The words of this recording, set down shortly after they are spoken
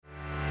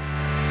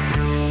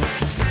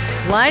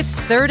Life's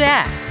Third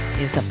Act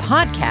is a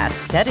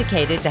podcast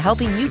dedicated to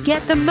helping you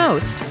get the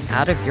most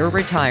out of your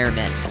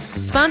retirement.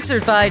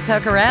 Sponsored by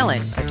Tucker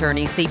Allen,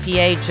 attorney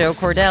CPA Joe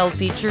Cordell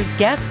features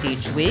guests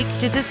each week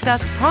to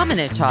discuss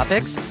prominent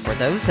topics for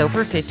those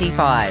over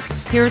 55.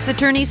 Here's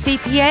attorney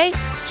CPA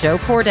Joe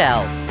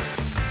Cordell.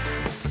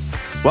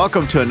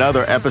 Welcome to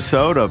another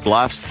episode of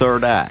Life's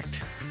Third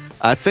Act.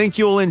 I think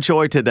you'll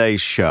enjoy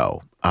today's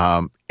show.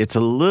 It's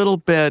a little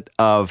bit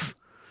of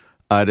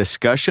a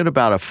discussion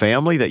about a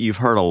family that you've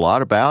heard a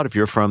lot about if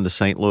you're from the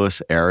St.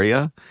 Louis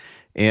area.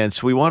 And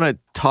so we want to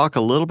talk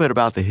a little bit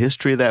about the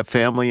history of that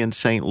family in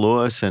St.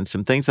 Louis and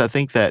some things I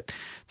think that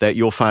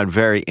you'll find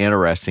very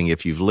interesting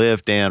if you've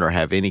lived in or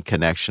have any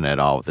connection at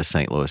all with the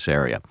St. Louis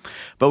area.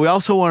 But we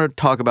also want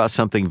to talk about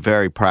something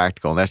very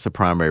practical, and that's the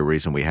primary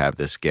reason we have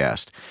this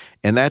guest,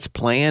 and that's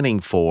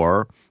planning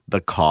for the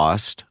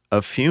cost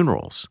of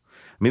funerals.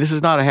 I mean, this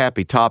is not a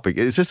happy topic.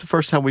 Is this the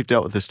first time we've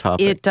dealt with this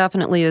topic? It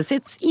definitely is.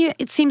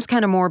 It seems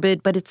kind of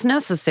morbid, but it's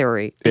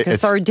necessary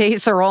because our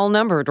days are all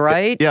numbered,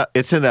 right?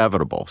 It's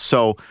inevitable.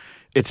 So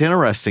it's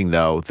interesting,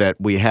 though, that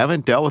we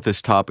haven't dealt with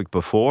this topic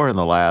before in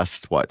the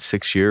last,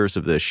 6 years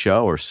of this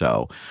show or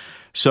so.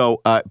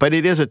 But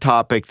it is a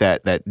topic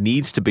that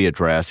needs to be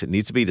addressed. It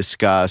needs to be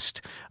discussed.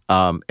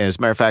 As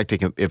a matter of fact,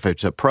 if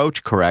it's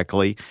approached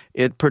correctly,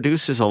 it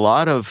produces a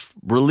lot of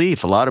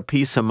relief, a lot of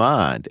peace of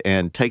mind,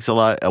 and takes a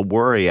lot of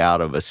worry out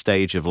of a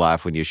stage of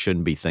life when you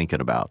shouldn't be thinking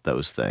about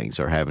those things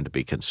or having to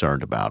be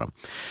concerned about them.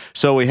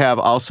 So we have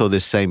also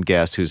this same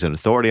guest who's an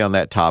authority on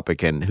that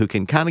topic and who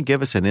can kind of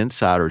give us an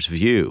insider's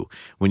view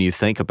when you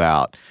think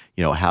about,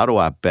 how do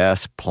I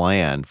best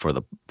plan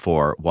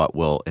for what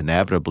will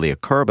inevitably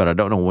occur, but I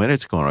don't know when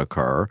it's going to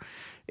occur.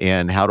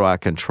 And how do I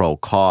control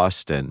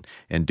cost and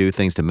do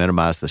things to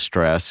minimize the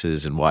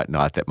stresses and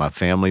whatnot that my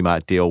family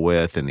might deal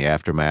with in the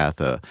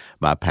aftermath of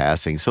my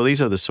passing? So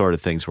these are the sort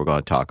of things we're going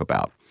to talk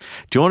about.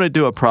 Do you want to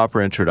do a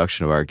proper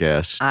introduction of our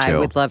guest, Jill? I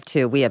would love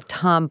to. We have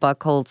Tom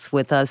Buchholz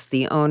with us,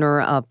 the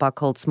owner of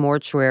Buchholz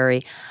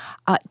Mortuary.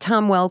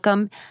 Tom,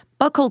 welcome.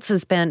 Buchholz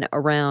has been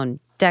around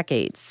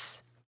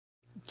decades.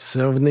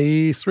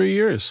 73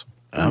 years.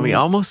 I mean,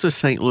 almost a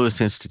St. Louis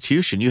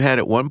institution. You had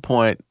at one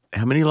point,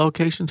 how many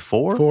locations?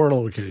 4? 4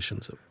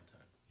 locations.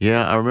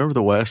 Yeah, I remember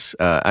the West.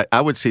 I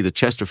would see the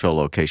Chesterfield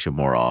location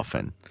more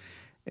often,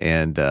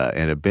 and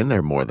have been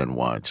there more than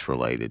once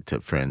related to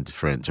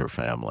friends or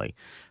family.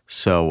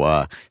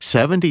 So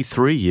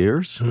 73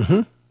 years.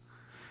 Mm-hmm.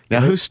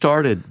 Now, who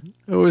started?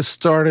 It was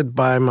started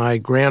by my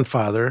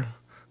grandfather,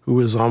 who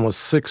was almost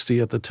 60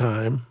 at the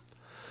time,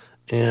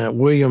 and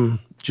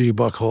William G.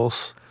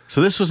 Buchholz.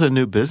 So this was a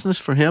new business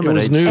for him at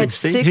age new.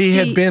 60? He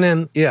had been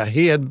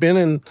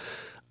in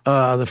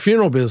the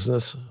funeral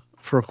business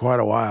for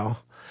quite a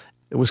while.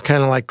 It was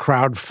kind of like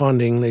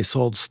crowdfunding. They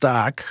sold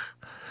stock,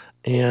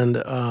 and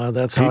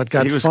that's how it got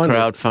funded. He was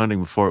crowdfunding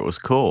before it was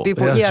cool.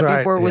 Before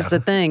it was the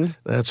thing.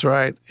 That's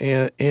right.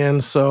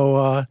 And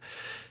so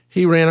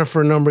he ran it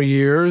for a number of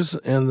years,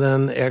 and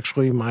then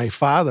actually my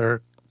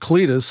father,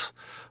 Cletus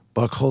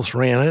Buchholz,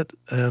 ran it,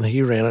 and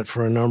he ran it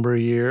for a number of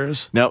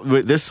years. Now,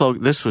 this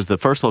was the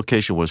first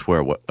location was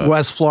where?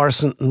 West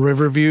Florissant and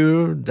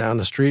Riverview, down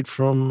the street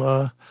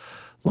from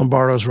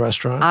Lombardo's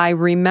restaurant. I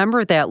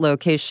remember that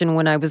location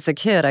when I was a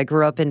kid. I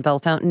grew up in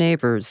Bellefontaine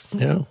Neighbors.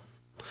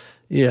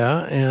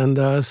 Yeah,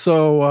 and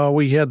so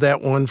we had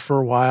that one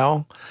for a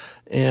while,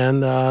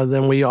 and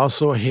then we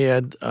also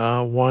had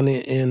one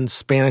in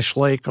Spanish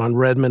Lake on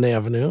Redmond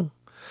Avenue,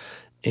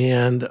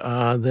 and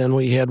then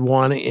we had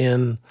one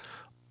in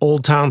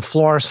Old Town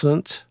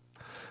Florissant,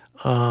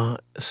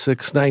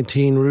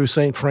 619 Rue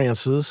St.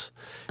 Francis.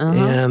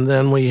 And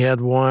then we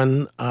had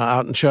one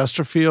out in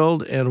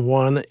Chesterfield and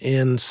one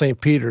in St.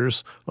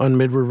 Peter's on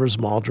Mid-Rivers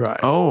Mall Drive.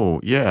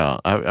 Oh, yeah.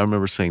 I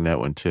remember seeing that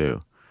one,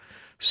 too.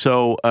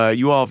 So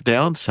you all have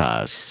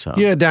downsized some.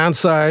 Yeah,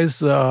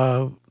 downsized.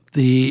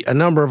 A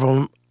number of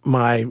them,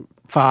 my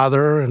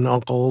father and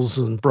uncles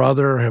and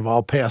brother have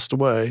all passed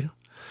away.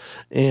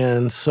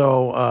 And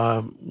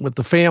so with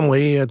the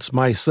family, it's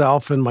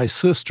myself and my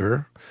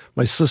sister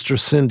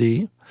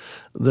Cindy,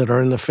 that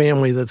are in the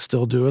family that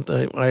still do it.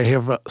 I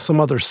have some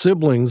other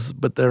siblings,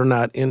 but they're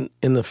not in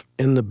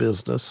the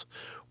business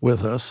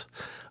with us.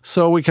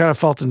 So we kind of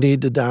felt the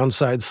need to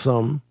downsize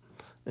some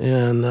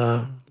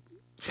and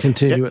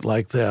continue it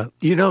like that.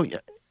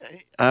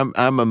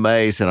 I'm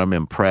amazed and I'm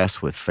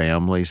impressed with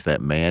families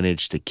that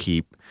manage to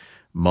keep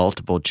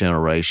multiple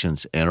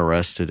generations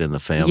interested in the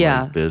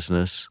family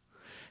business.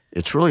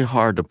 It's really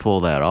hard to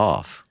pull that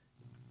off.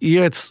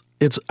 Yeah,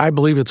 I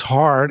believe it's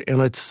hard,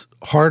 and it's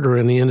harder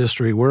in the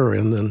industry we're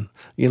in than,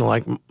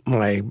 like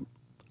I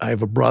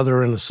have a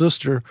brother and a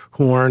sister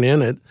who aren't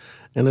in it,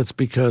 and it's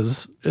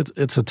because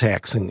it's a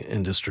taxing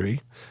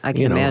industry. I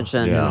can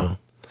imagine.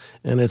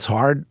 And it's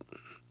hard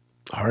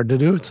to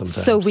do it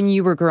sometimes. So when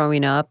you were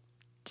growing up,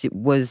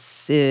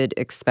 was it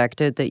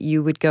expected that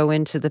you would go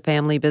into the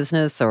family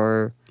business,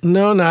 or?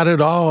 No, not at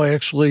all.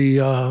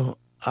 Actually,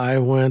 I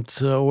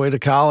went away to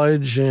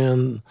college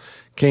and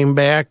came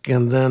back,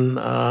 and then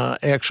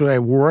actually I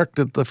worked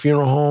at the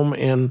funeral home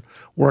and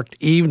worked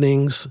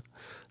evenings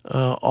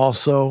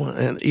also,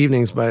 and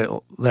evenings by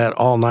that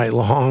all night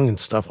long and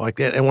stuff like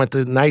that, and went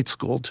to night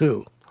school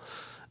too.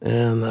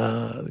 And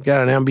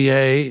got an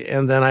MBA,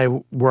 and then I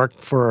worked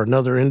for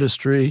another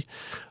industry,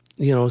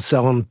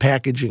 selling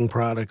packaging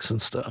products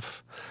and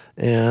stuff.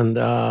 And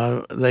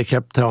they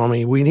kept telling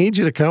me, we need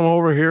you to come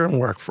over here and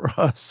work for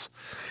us.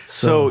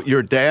 So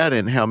your dad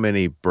and how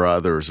many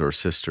brothers or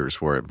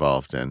sisters were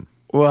involved in?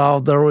 Well,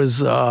 there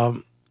was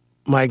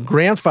my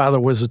grandfather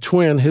was a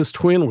twin. His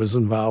twin was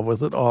involved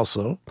with it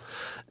also.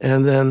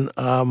 And then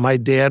my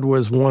dad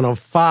was one of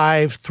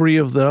 5. 3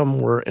 of them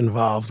were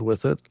involved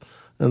with it.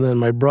 And then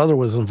my brother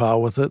was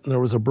involved with it. And there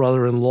was a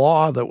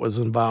brother-in-law that was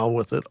involved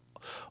with it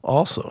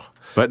also.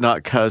 But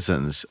not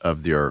cousins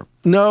of your...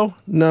 No,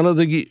 none of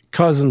the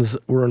cousins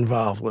were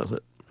involved with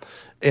it.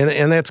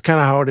 And that's kind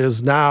of how it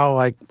is now.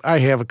 Like, I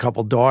have a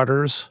couple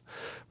daughters,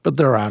 but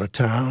they're out of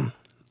town.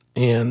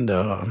 And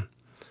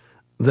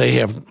they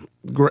have...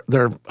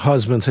 their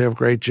husbands have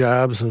great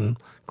jobs and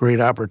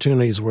great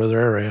opportunities where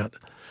they're at.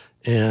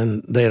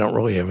 And they don't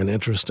really have an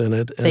interest in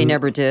it. And they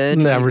never did?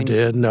 Never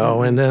did, no.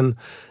 Mm-hmm.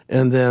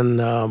 And then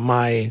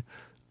my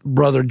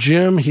brother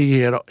Jim, he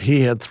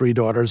had 3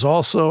 daughters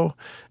also,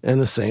 and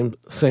the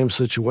same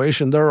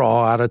situation. They're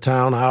all out of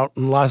town, out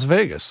in Las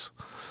Vegas.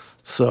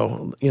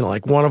 So,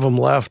 like one of them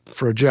left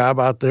for a job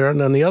out there,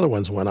 and then the other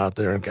ones went out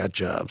there and got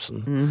jobs.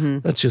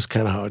 And that's just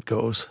kind of how it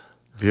goes.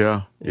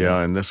 Yeah,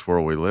 in this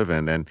world we live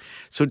in. And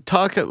so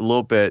talk a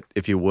little bit,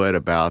 if you would,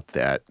 about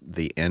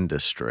the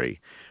industry.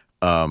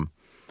 Are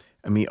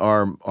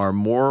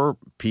more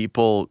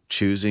people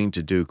choosing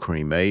to do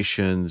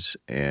cremations,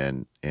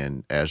 and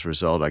as a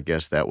result, I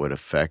guess that would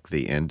affect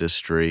the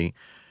industry?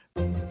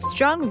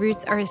 Strong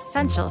roots are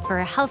essential for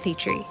a healthy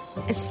tree,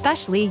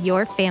 especially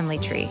your family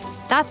tree.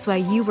 That's why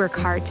you work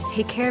hard to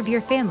take care of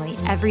your family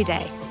every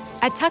day.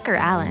 At Tucker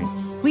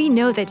Allen, we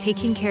know that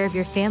taking care of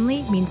your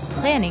family means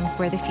planning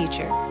for the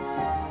future.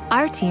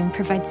 Our team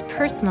provides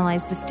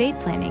personalized estate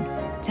planning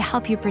to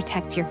help you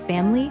protect your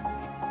family,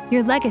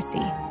 your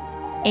legacy,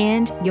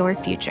 and your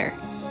future.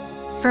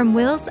 From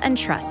wills and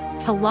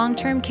trusts to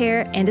long-term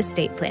care and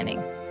estate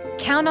planning,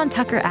 count on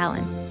Tucker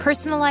Allen.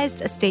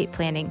 Personalized estate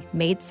planning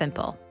made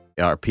simple.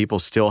 Are people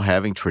still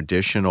having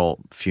traditional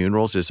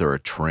funerals? Is there a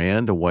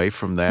trend away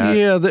from that?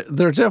 Yeah,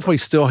 they're definitely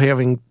still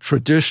having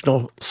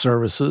traditional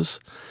services.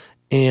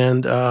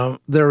 And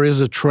there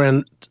is a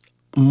trend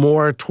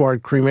more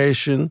toward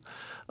cremation,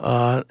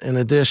 in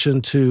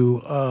addition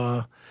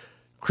to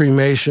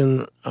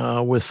cremation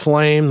with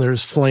flame.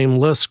 There's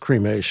flameless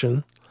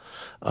cremation.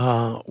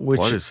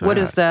 What is that? What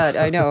is that?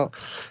 I know.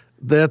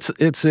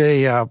 It's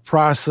a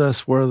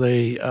process where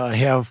they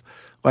have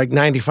like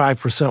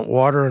 95%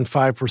 water and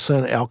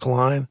 5%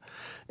 alkaline,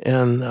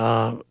 and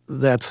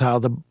that's how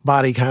the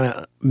body kind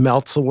of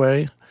melts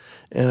away,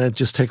 and it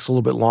just takes a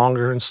little bit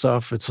longer and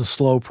stuff. It's a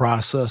slow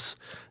process,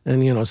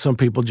 and some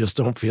people just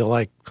don't feel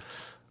like,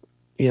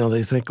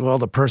 they think, well,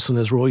 the person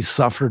has really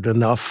suffered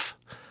enough.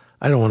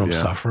 I don't want them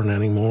suffering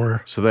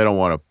anymore. So they don't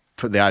want to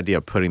put the idea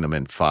of putting them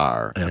in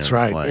fire. That's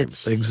right. Flames.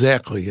 It's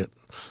exactly it.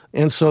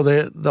 And so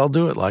they'll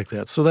do it like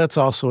that. So that's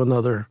also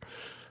another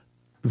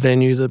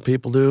venue that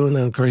people do. And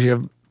then, of course, you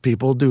have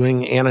people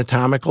doing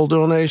anatomical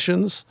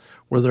donations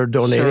where they're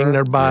donating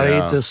their body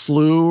to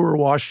SLU or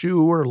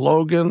WashU or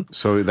Logan.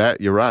 So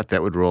you're right,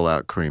 that would rule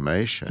out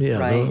cremation. Yeah,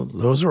 right.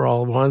 Those are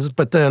all ones.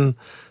 But then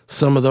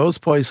some of those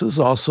places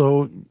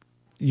also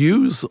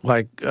use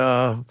like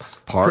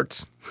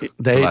parts, for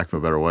lack of a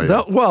better way.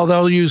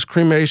 They'll use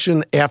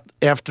cremation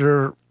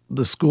after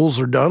the schools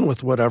are done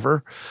with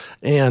whatever,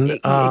 and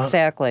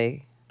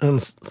exactly,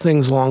 and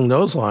things along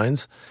those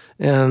lines.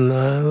 And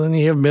then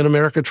you have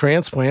Mid-America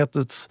Transplant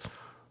that's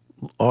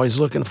always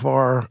looking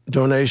for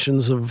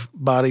donations of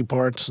body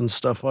parts and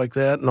stuff like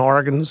that, and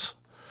organs.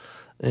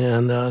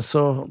 And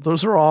so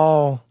those are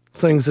all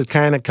things that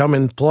kind of come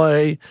in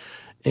play.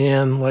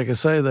 And like I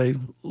say, they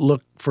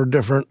look for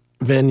different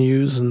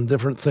venues and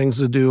different things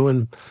to do,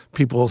 and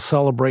people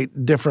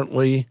celebrate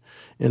differently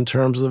in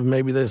terms of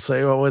maybe they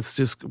say, oh,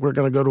 we're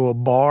going to go to a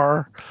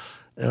bar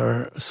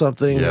or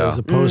something as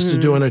opposed to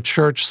doing a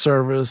church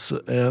service.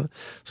 And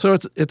so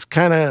it's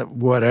kind of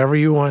whatever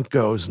you want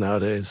goes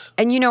nowadays.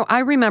 And I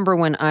remember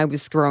when I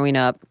was growing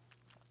up,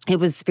 it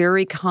was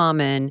very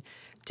common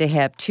to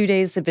have 2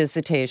 days of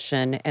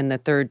visitation and the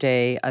third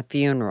day a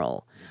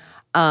funeral.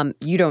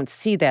 You don't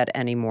see that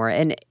anymore.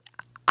 And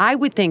I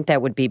would think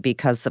that would be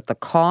because of the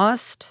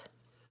cost.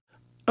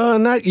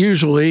 Not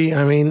usually.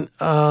 I mean,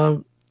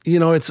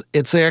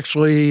 it's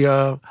actually,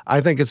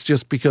 I think it's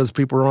just because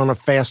people are on a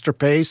faster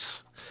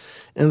pace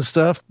and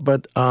stuff.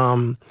 But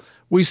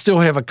we still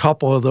have a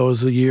couple of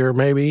those a year,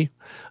 maybe,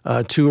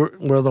 where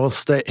they'll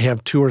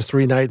have 2 or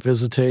 3 night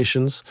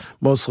visitations,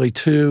 mostly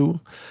 2.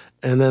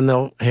 And then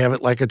they'll have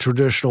it like a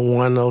traditional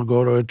one. They'll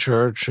go to a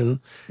church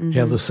and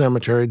have the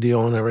cemetery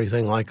deal and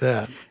everything like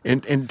that.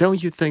 And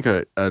don't you think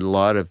a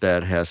lot of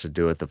that has to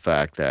do with the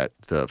fact that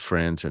the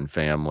friends and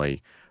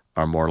family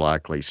are more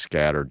likely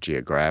scattered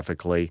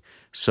geographically?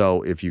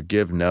 So if you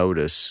give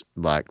notice,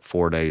 like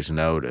 4 days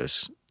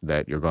notice,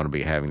 that you're going to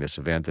be having this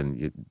event,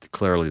 then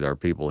clearly there are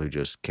people who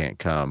just can't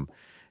come.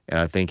 And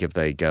I think if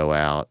they go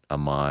out a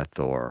month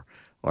or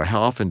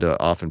how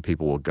often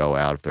people will go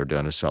out if they're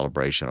doing a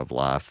celebration of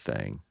life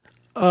thing?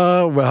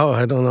 Well,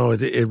 I don't know.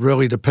 It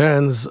really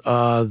depends.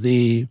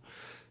 We've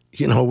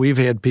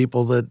had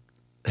people that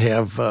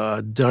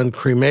have done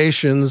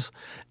cremations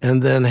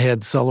and then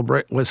had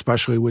celebrate,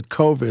 especially with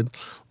COVID.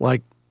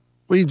 Like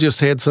we just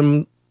had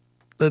some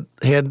that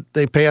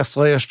they passed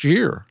last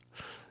year.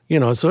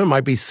 So it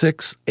might be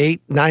 6,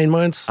 8, 9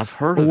 months I've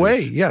heard away. of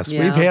this. Yes,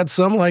 Yeah. we've had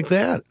some like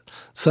that.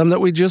 Some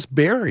that we just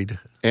buried.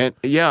 And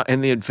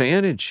and the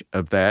advantage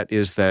of that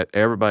is that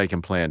everybody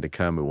can plan to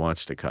come who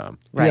wants to come.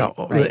 Right, Yeah,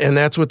 right. and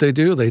that's what they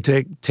do. They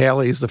take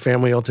tallies. The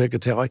family will take a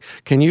tally.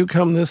 Can you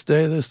come this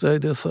day, this day,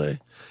 this day?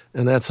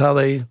 And that's how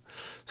they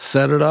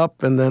set it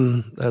up, and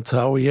then that's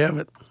how we have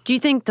it. Do you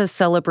think the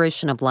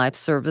celebration of life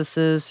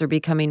services are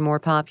becoming more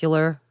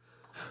popular?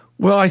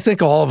 Well, I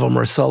think all of them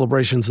are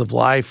celebrations of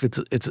life.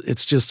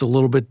 It's just a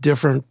little bit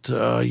different.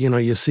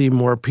 You see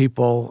more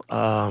people.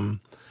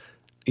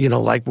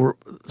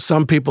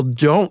 Some people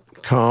don't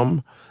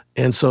come,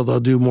 and so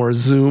they'll do more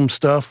Zoom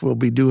stuff. We'll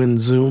be doing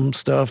Zoom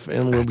stuff,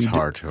 and It's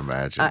hard to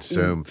imagine.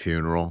 Zoom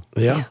funeral.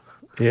 Yeah.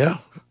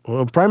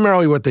 Well,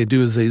 primarily what they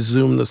do is they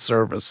Zoom the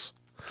service.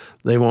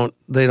 They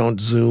don't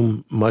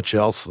Zoom much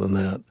else than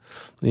that,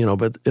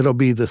 but it'll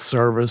be the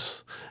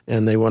service,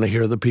 and they want to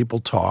hear the people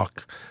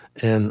talk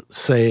and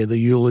say the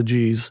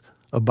eulogies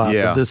about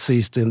the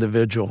deceased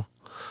individual,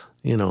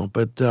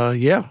 But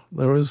there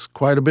was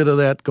quite a bit of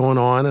that going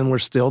on, and we're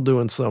still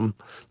doing some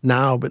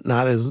now, but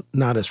not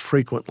as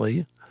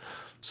frequently.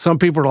 Some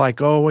people are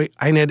like, "Oh, wait,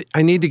 I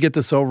need to get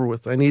this over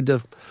with. I need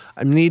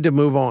to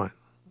move on."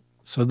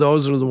 So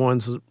those are the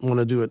ones that want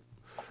to do it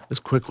as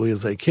quickly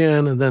as they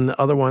can, and then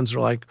the other ones are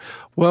like,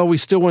 "Well, we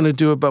still want to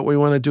do it, but we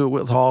want to do it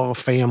with all the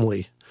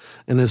family,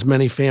 and as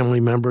many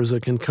family members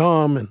that can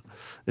come. And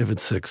if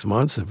it's 6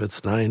 months, if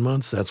it's 9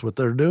 months, that's what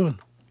they're doing."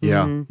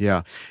 Yeah,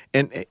 yeah.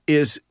 And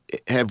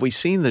have we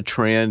seen the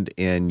trend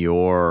in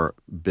your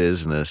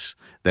business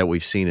that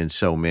we've seen in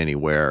so many,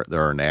 where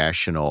there are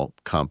national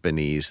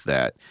companies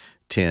that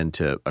tend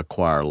to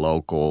acquire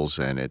locals,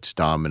 and it's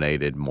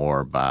dominated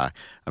more by,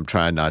 I'm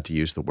trying not to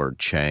use the word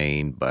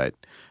chain, but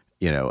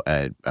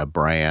a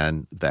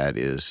brand that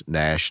is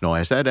national?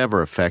 Has that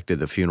ever affected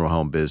the funeral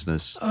home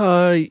business?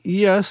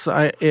 Yes,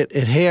 it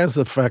has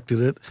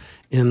affected it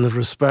in the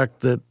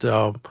respect that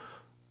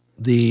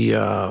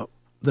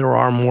there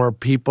are more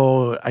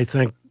people. I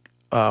think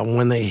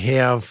when they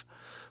have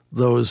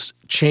those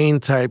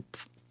chain type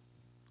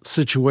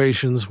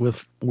situations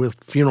with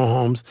funeral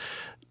homes,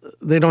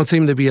 they don't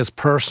seem to be as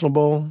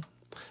personable.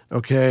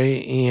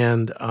 Okay,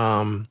 and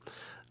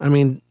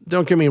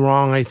don't get me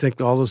wrong. I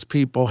think all those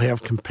people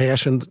have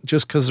compassion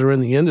just because they're in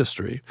the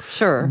industry.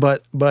 Sure.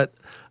 But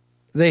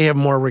they have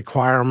more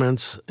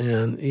requirements,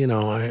 and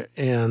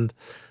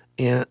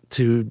and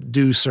to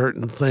do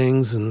certain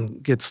things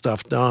and get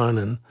stuff done,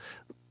 and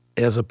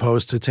as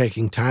opposed to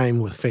taking time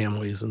with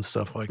families and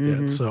stuff like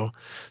that.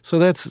 So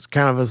that's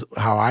kind of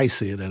how I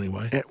see it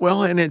anyway.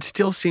 Well, and it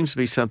still seems to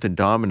be something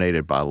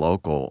dominated by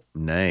local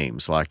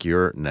names, like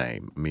your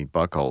name. I mean,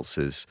 Buckholz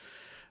is,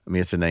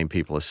 it's a name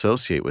people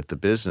associate with the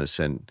business,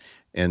 and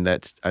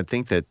that's, I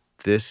think that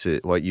this is,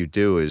 what you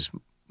do is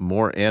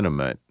more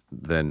intimate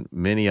than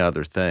many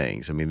other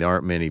things. I mean, there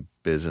aren't many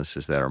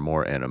businesses that are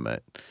more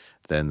intimate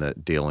than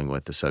dealing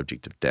with the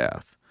subject of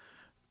death.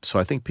 So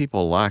I think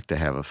people like to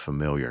have a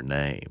familiar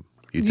name.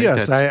 You think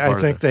Yes, that's I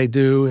think they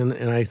do, and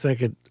I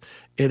think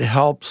it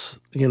helps,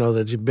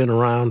 that you've been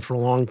around for a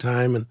long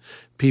time and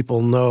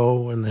people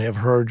know and have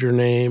heard your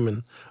name,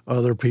 and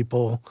other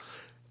people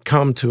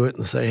come to it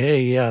and say,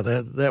 "Hey, yeah,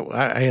 that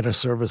I had a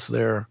service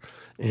there,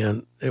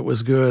 and it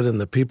was good,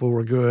 and the people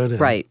were good, and,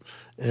 Right.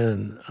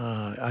 And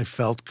I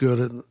felt good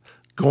at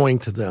going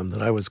to them.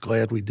 That I was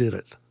glad we did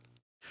it."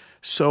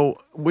 So,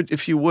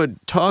 if you would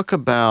talk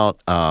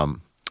about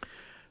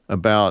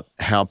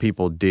how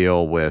people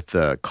deal with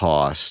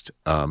cost.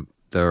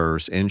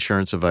 There's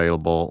insurance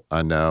available,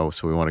 I know,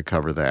 so we want to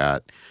cover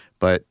that.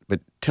 But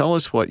tell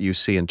us what you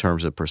see in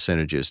terms of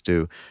percentages.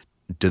 Do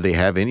they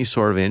have any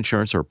sort of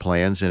insurance or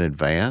plans in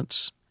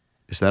advance?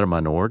 Is that a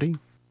minority?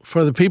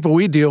 For the people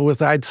we deal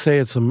with, I'd say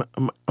it's a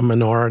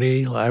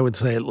minority. I would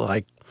say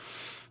like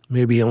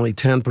maybe only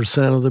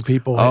 10% of the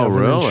people have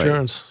an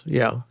insurance.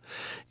 Yeah.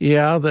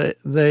 Yeah,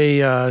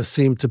 they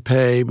seem to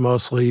pay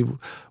mostly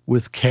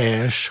with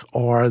cash,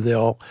 or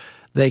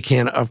they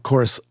can, of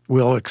course,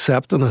 will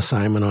accept an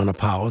assignment on a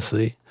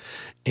policy.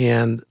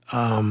 And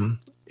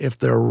if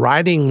they're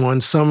writing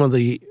one, some of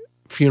the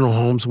funeral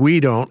homes,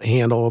 we don't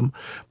handle them,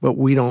 but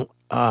we don't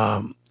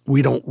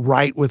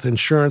write with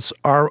insurance.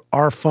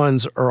 Our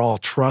funds are all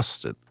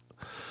trusted.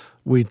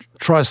 We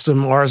trust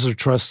them. Ours are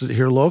trusted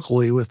here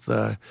locally with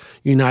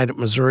United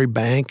Missouri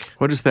Bank.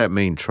 What does that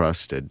mean,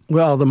 trusted?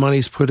 Well, the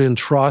money's put in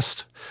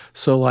trust.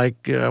 So like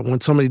when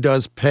somebody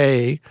does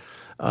pay,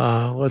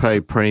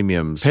 Pay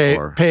premiums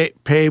for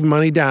pay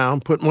money down,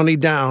 put money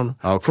down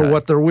for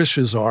what their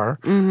wishes are.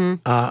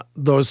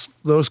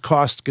 Those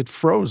costs get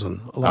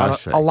frozen. A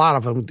lot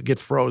of them get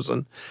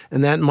frozen,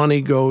 and that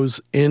money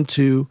goes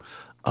into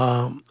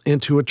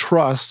a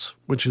trust,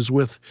 which is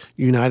with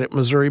United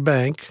Missouri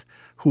Bank,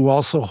 who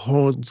also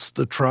holds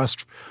the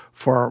trust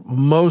for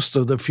most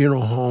of the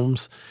funeral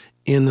homes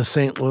in the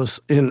St. Louis,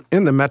 in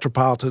the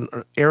metropolitan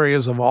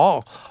areas of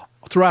all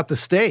throughout the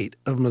state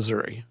of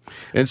Missouri.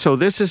 And so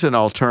this is an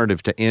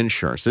alternative to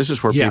insurance. This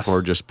is where people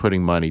are just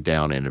putting money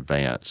down in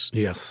advance.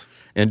 Yes.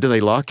 And do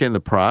they lock in the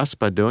price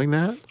by doing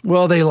that?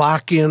 Well,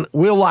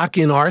 we'll lock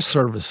in our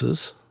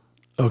services,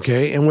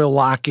 okay, and we'll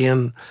lock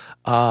in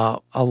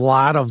a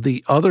lot of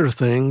the other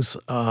things,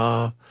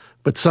 but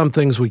some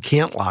things we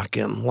can't lock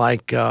in,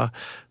 like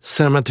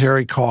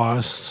cemetery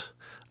costs.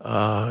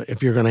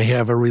 If you're going to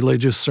have a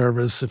religious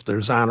service, if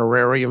there's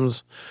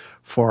honorariums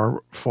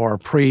for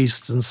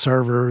priests and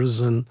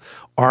servers and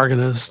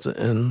organists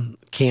and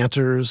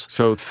cantors.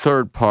 So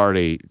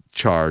third-party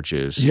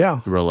charges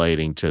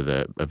relating to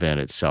the event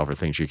itself are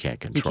things you can't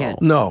control.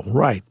 No,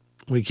 right.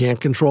 We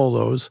can't control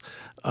those,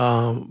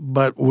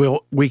 but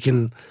we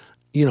can,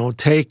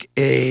 take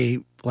a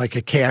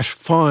cash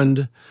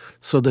fund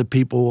so that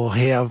people will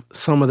have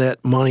some of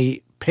that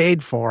money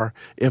paid for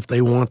if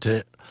they want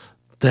to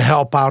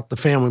help out the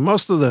family.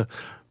 Most of the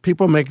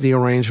people make the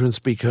arrangements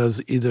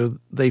because either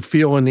they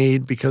feel a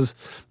need because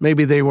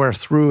maybe they were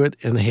through it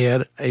and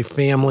had a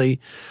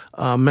family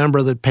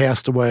member that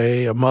passed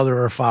away, a mother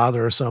or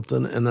father or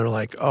something, and they're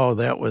like, oh,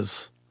 that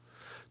was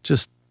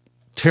just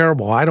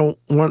terrible. I don't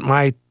want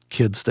my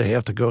kids to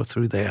have to go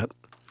through that.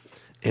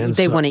 And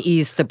they want to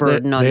ease the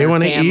burden on their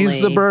family. They want to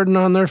ease the burden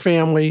on their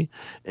family,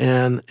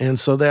 and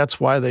so that's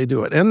why they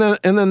do it. And then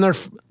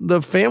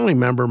the family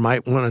member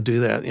might want to do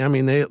that. I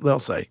mean, they'll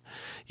say,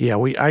 "Yeah,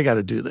 I got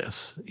to do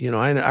this."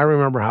 I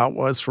remember how it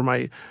was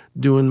for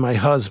doing my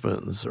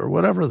husband's or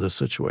whatever the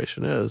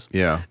situation is.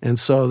 Yeah. And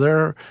so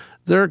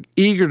they're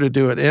eager to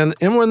do it,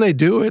 and when they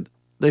do it,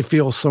 they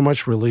feel so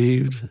much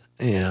relieved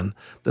and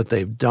that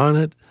they've done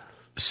it.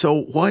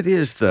 So what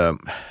is the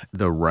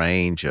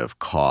range of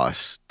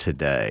costs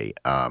today?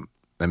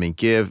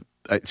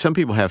 Some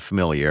people have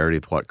familiarity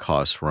with what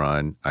costs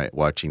run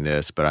watching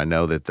this, but I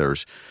know that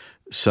there's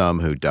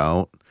some who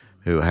don't,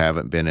 who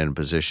haven't been in a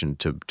position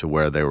to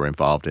where they were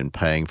involved in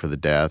paying for the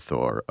death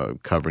or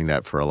covering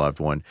that for a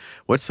loved one.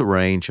 What's the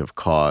range of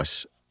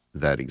costs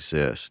that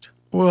exist?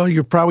 Well,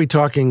 you're probably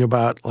talking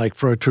about, like,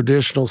 for a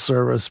traditional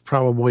service,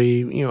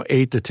 probably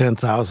 $8,000 to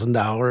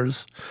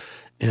 $10,000.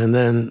 And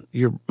then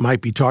you might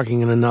be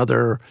talking in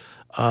another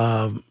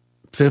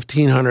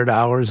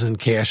 $1,500 in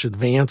cash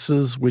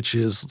advances, which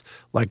is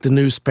like the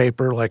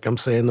newspaper, like I'm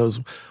saying, those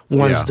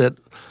ones that,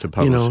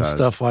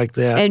 stuff like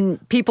that.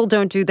 And people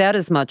don't do that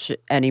as much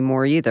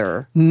anymore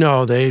either.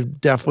 No, they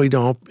definitely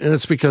don't. And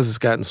it's because it's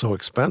gotten so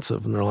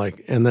expensive. And they're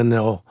like, and then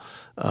they'll,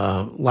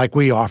 like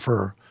we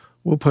offer,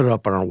 we'll put it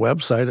up on our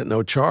website at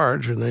no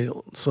charge. And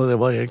they'll be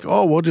like,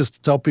 oh, we'll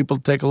just tell people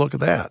to take a look at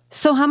that.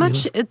 So how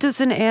much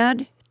does an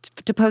ad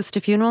to post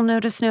a funeral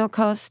notice now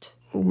cost?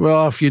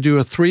 Well, if you do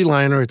a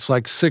 3-liner, it's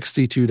like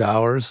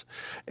 $62.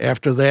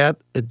 After that,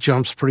 it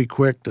jumps pretty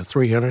quick to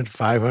 $300,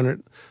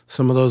 $500.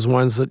 Some of those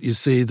ones that you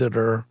see that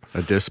are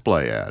a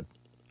display ad.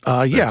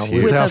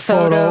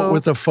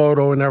 With a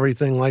photo and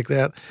everything like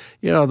that.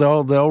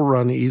 They'll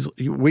run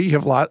easily. We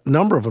have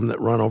number of them that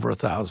run over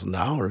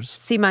 $1,000.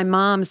 See, my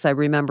mom's, I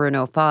remember in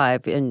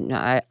 2005, and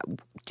I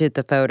did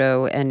the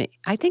photo, and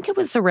I think it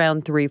was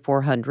around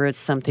 $300-$400,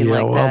 something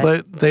like that.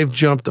 Well, they've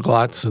jumped a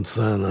lot since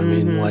then. I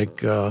mean,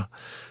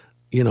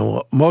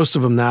 most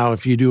of them now,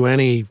 if you do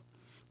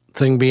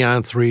anything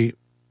beyond three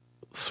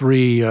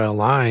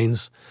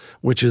lines,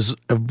 which is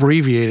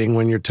abbreviating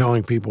when you're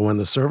telling people when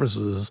the service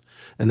is,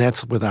 and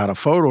that's without a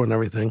photo and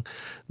everything,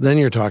 then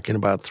you're talking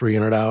about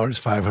 $300,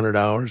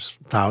 $500,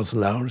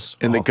 $1,000.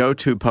 And the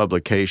go-to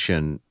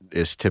publication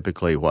is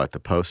typically what, the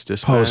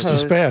Post-Dispatch?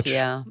 Post-Dispatch,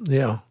 yeah.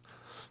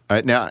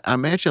 Now, I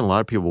imagine a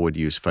lot of people would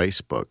use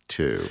Facebook,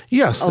 too.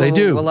 Yes, they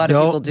do. A lot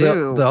of people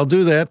do. They'll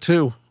do that,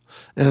 too.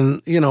 And,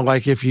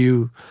 like if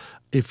you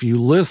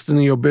list in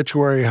the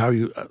obituary how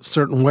you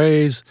certain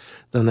ways,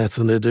 then that's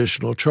an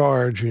additional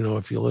charge.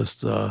 If you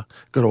list, go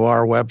to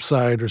our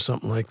website or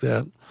something like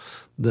that,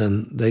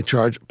 then they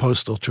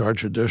postal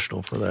charge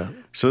additional for that.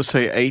 So let's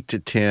say 8,000 to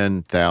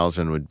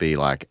 10,000 would be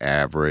like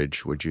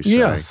average, would you say?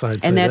 Yes,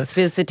 I'd say and that's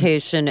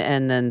visitation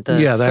and then the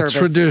that's service.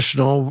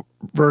 Traditional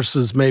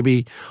versus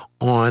maybe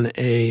on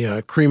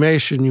a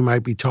cremation, you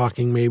might be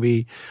talking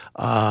maybe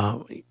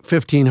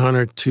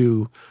 $1,500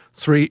 to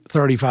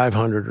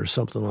 $3,500 or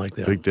something like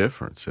that. Big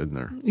difference, isn't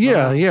there?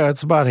 Yeah,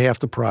 it's about half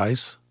the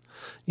price.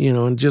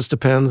 And it just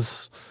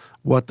depends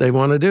what they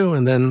want to do.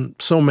 And then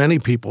so many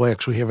people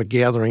actually have a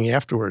gathering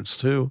afterwards,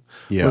 too,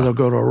 where they'll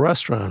go to a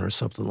restaurant or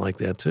something like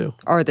that, too.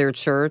 Or their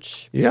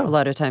church. Yeah. A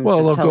lot of times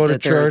they'll it's go to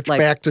held church, like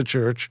back to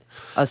church.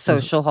 A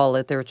social hall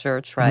at their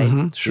church, right?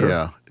 Mm-hmm, sure.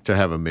 Yeah, to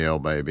have a meal,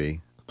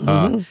 maybe.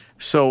 Mm-hmm.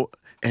 So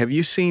have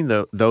you seen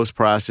those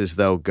prices,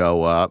 though,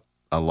 go up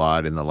a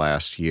lot in the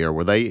last year.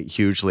 Were they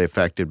hugely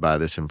affected by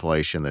this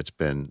inflation that's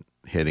been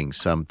hitting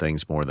some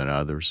things more than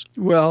others?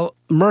 Well,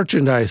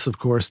 merchandise, of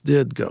course,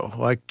 did go.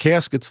 Like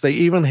caskets, they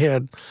even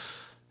had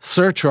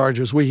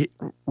surcharges. We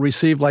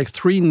received like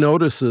 3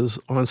 notices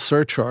on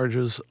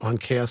surcharges on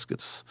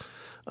caskets.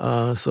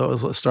 So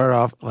it was start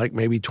off like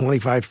maybe $25,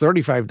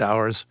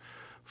 $35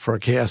 for a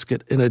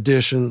casket in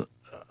addition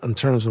in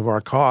terms of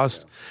our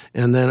cost,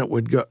 and then it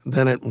would go.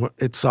 Then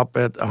it's up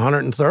at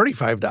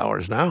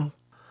 $135 now.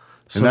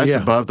 So, and that's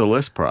above the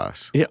list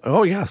price. Yeah.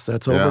 Oh, yes,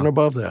 that's over and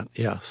above that.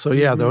 Yeah. So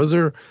yeah, those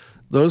are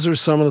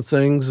some of the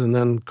things, and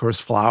then of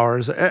course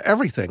flowers.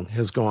 Everything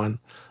has gone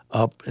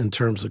up in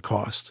terms of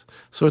cost.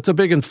 So it's a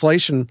big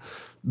inflation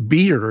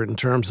beater in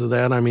terms of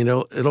that. I mean,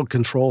 it'll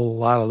control a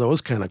lot of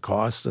those kind of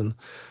costs, and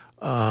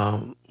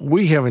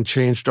we haven't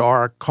changed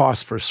our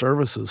cost for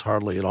services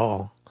hardly at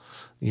all.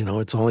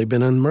 It's only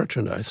been in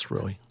merchandise,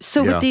 really.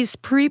 So with these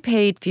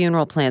prepaid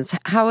funeral plans,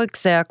 how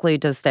exactly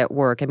does that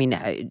work? I mean,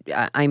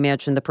 I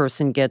imagine the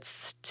person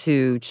gets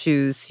to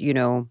choose,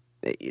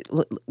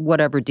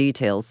 whatever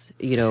details,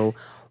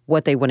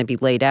 what they want to be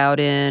laid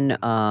out in,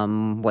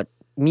 what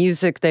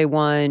music they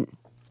want,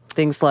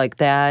 things like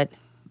that.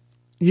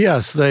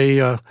 Yes,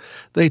 they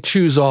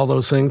choose all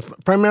those things.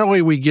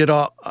 Primarily, we get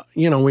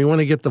we want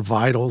to get the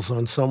vitals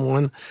on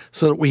someone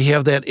so that we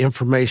have that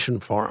information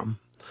for them.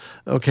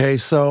 Okay,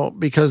 so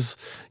because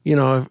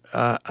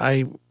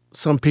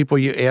some people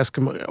you ask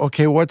them,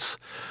 okay, what's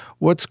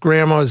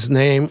grandma's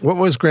name? What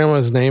was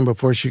grandma's name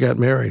before she got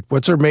married?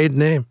 What's her maiden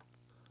name?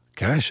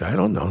 Gosh, I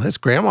don't know. That's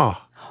grandma.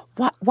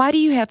 Why do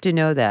you have to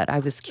know that? I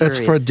was curious.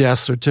 That's for death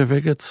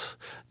certificates.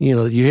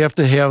 You have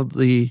to have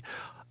the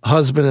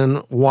husband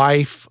and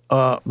wife,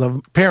 the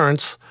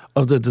parents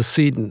of the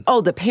decedent.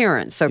 Oh, the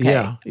parents. Okay.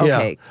 Yeah.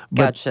 Okay.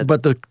 Gotcha.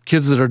 But the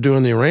kids that are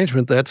doing the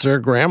arrangement, that's their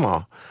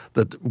grandma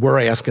that we're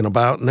asking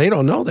about, and they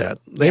don't know that.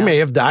 They may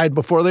have died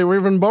before they were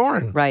even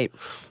born. Right.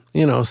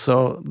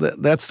 So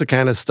that's the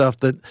kind of stuff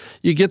that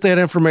you get that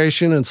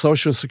information and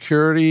Social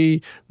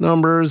Security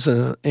numbers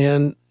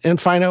and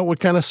find out what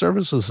kind of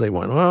services they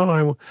want.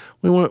 Well,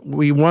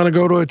 we want to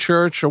go to a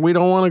church, or we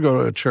don't want to go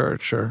to a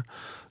church, or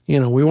we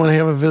want to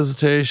have a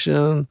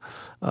visitation.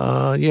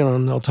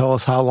 And they'll tell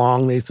us how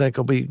long they think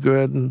will be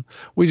good, and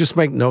we just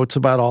make notes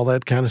about all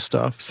that kind of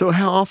stuff. So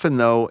how often,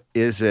 though,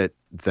 is it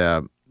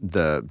the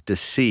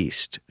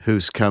deceased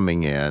who's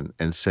coming in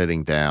and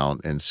sitting down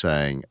and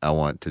saying, I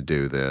want to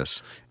do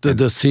this? The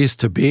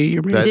deceased to be,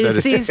 you mean?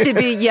 Deceased to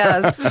be,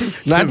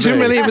 yes. Not too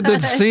many of the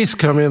deceased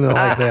come in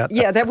like that.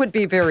 Yeah, that would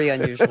be very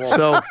unusual.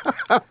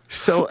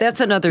 So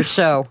that's another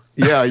show.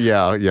 Yeah.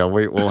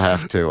 We'll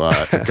have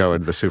to go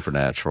into the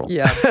supernatural.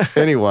 Yeah.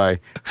 Anyway,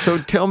 so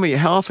tell me,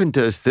 how often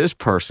does this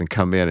person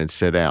come in and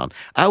sit down?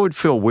 I would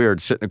feel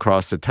weird sitting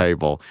across the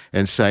table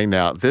and saying,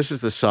 now, this is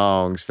the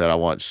songs that I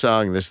want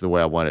sung. This is the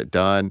way I want it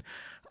done.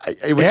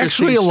 It would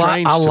actually just seem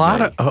strange a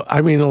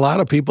to me. me. A lot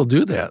of people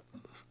do that,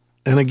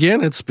 and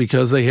again, it's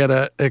because they had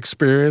an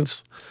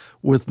experience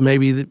with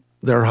maybe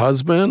their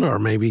husband, or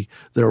maybe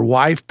their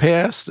wife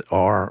passed,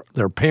 or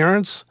their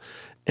parents,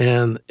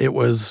 and it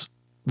was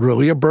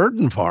really a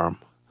burden for them.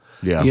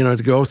 Yeah.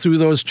 To go through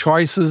those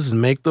choices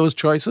and make those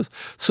choices.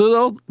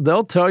 So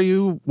they'll tell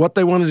you what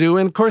they want to do,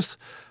 and of course,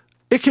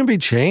 it can be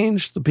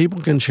changed. The people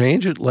can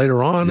change it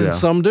later on, and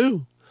some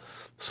do.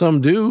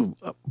 Some do,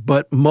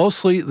 but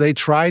mostly they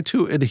try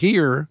to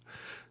adhere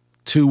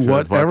to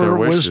whatever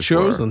was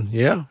chosen.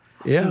 Yeah.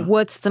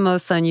 What's the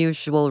most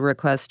unusual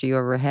request you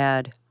ever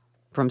had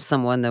from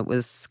someone that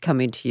was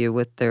coming to you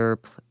with their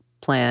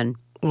plan?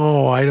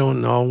 Oh, I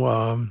don't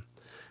know.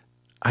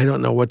 I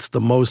don't know what's the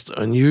most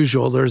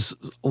unusual. There's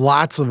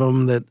lots of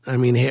them that,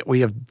 we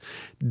have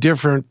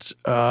different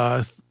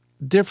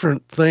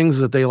things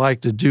that they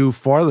like to do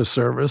for the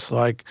service,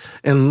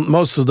 and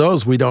most of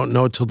those we don't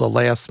know till the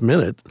last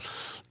minute.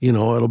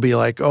 It'll be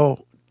like,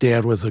 oh,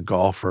 Dad was a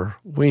golfer.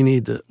 We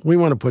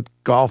want to put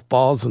golf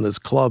balls and his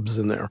clubs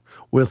in there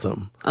with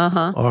him.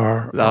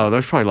 Or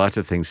there's probably lots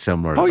of things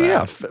similar to that.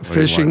 Yeah,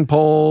 fishing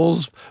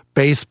poles,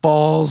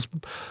 baseballs,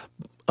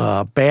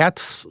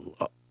 bats,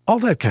 all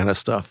that kind of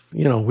stuff.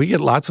 We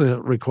get lots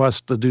of requests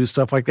to do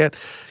stuff like that.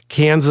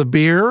 Cans of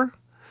beer.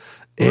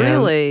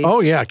 Really? Oh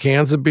yeah,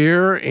 cans of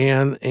beer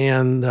and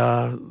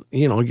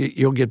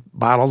you'll get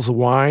bottles of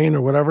wine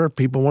or whatever.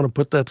 People want to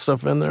put that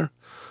stuff in there.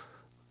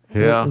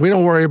 Yeah. We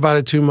don't worry about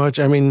it too much.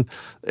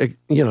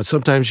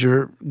 Sometimes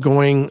you're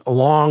going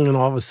along and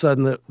all of a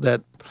sudden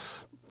that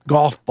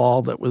golf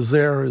ball that was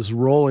there is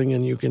rolling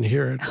and you can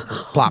hear it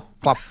plop,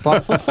 plop,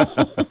 plop.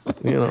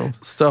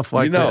 Stuff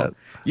like that.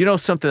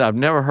 Something I've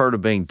never heard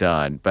of being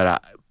done,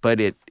 but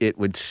it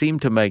would seem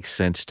to make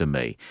sense to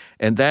me.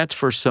 And that's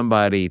for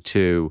somebody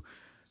to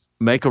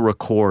make a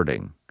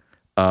recording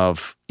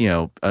of,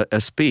 a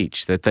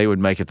speech that they would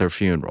make at their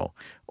funeral,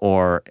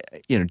 or,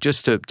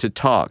 just to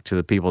talk to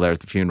the people there at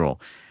the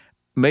funeral.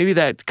 Maybe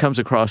that comes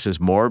across as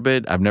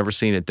morbid. I've never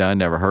seen it done,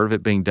 never heard of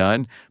it being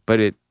done,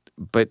 but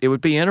but it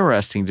would be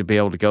interesting to be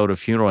able to go to a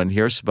funeral and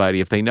hear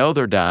somebody, if they know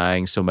they're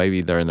dying, so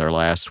maybe they're in their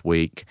last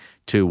week,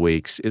 2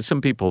 weeks.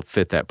 Some people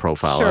fit that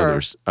profile.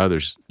 Sure.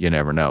 Others you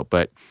never know.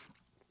 But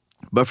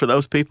for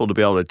those people to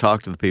be able to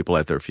talk to the people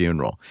at their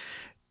funeral,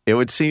 it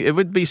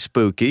would be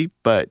spooky.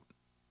 But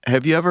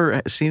have you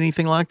ever seen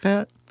anything like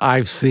that?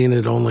 I've seen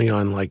it only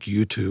on like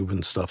YouTube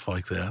and stuff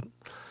like that.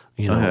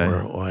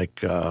 Or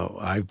like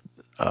I've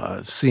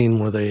seen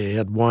where they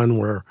had one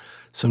where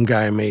some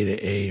guy made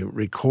a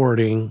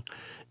recording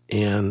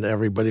and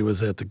everybody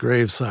was at the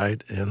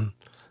gravesite and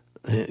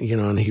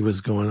he was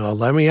going, "Oh,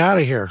 let me out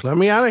of here. Let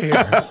me out of here."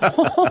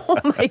 Oh,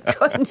 my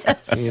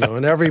goodness.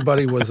 And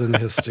everybody was in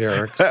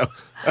hysterics.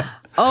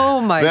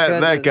 Oh, my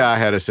goodness. That guy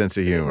had a sense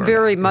of humor.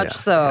 Very much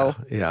so.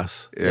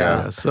 Yes.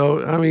 Yeah.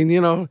 So, I mean,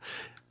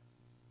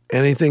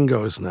 anything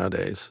goes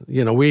nowadays.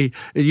 It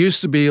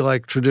used to be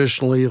like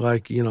traditionally,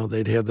 like,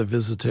 they'd have the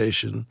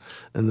visitation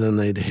and then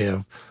they'd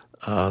have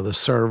the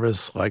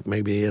service, like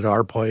maybe at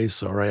our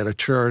place or at a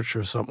church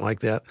or something like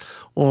that.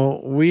 Well,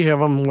 we have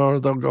them where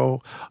they'll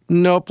go,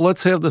 "Nope,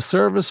 let's have the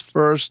service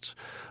first,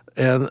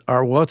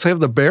 or let's have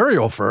the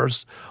burial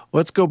first.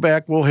 Let's go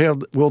back.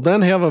 We'll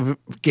then have a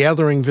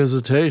gathering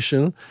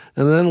visitation,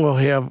 and then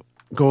we'll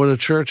go to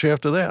church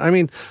after that." I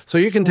mean, so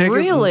you can take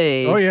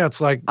Really? Oh yeah,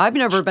 it's like I've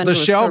never been the to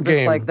a shell service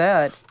game like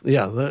that.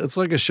 Yeah, it's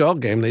like a shell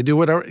game. They do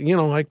whatever,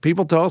 like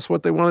people tell us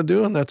what they want to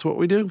do, and that's what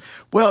we do.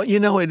 Well,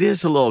 it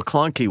is a little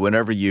clunky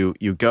whenever you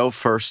go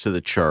first to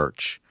the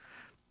church,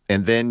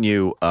 and then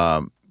you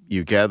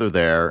gather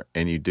there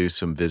and you do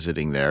some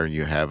visiting there, and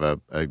you have a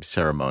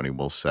ceremony,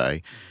 we'll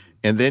say,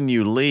 and then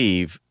you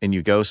leave and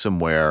you go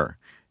somewhere.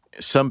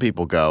 Some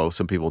people go,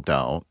 some people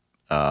don't,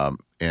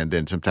 and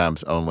then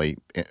sometimes only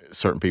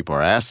certain people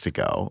are asked to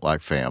go, like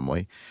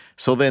family.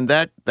 So then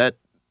that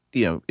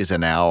is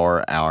an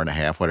hour and a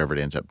half, whatever it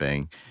ends up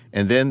being,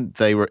 and then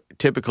they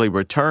typically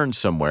return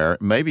somewhere,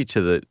 maybe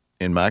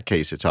in my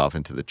case, it's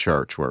often to the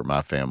church where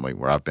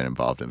I've been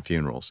involved in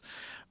funerals.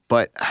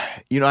 But,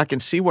 I can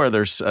see where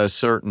there's a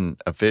certain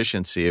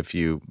efficiency if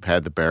you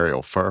had the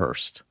burial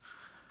first.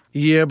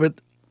 Yeah, but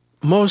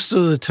most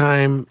of the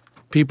time,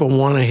 people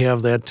want to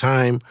have that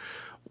time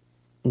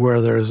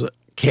where there's a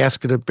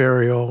casket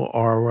burial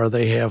or where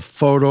they have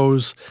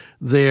photos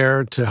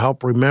there to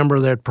help remember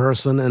that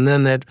person. And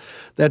then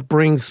that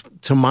brings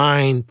to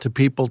mind to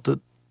people to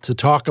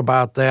talk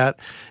about that.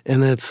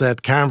 And it's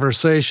that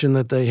conversation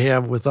that they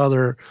have with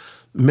other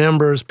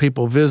members,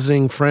 people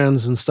visiting,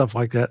 friends and stuff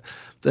like that,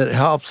 that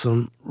helps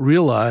them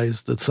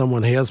realize that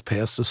someone has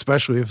passed,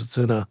 especially if it's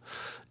in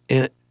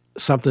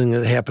something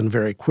that happened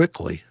very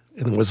quickly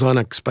and was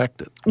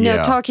unexpected. Now,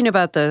 Yeah. talking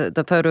about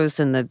the photos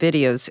and the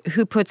videos,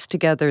 who puts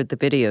together the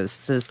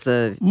videos? Does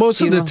the Most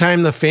of the funeral-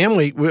 time, the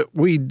family,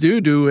 we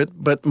do it,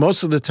 but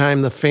most of the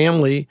time the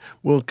family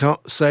will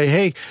say,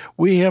 "Hey,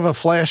 we have a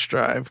flash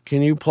drive. Can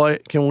we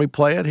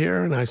play it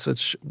here?" And I said,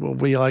 we'll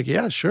be like,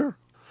 "Yeah, sure.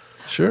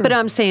 But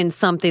I'm saying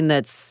something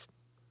that's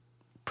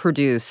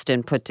produced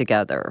and put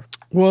together.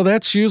 Well,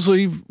 that's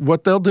usually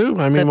what they'll do.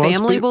 I mean, The most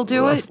family people- will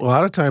do it? A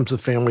lot of times the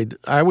family,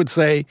 I would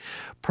say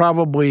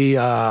probably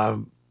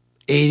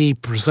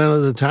 80%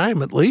 of the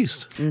time at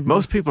least.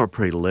 Most people are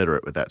pretty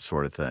literate with that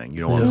sort of thing.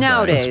 You know what I'm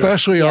Nowadays. saying?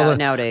 Especially all Yeah, the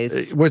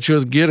nowadays. What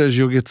you'll get is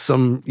you'll get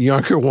some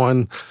younger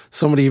one,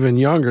 somebody even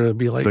younger to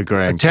be like The a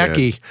grandkid.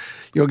 techie.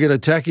 You'll get a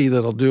techie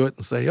that'll do it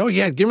and say, "Oh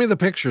yeah, give me the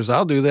pictures.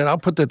 I'll do that. I'll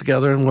put that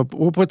together and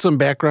we'll put some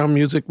background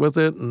music with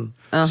it." And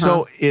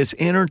So is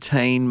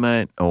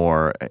entertainment's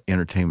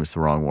the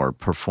wrong word,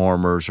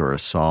 performers or a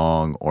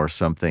song or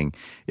something,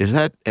 is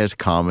that as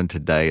common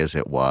today as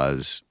it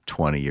was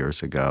 20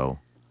 years ago?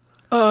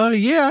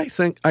 yeah,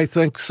 I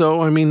think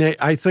so. I mean,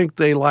 I think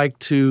they like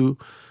to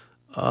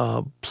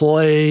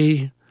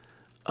play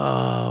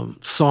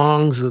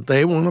songs that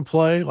they want to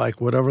play, like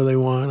whatever they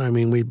want. I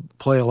mean, we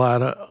play a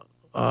lot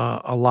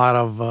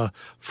of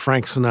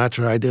Frank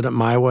Sinatra. I Did It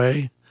My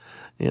Way,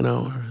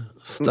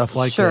 stuff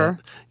like Sure.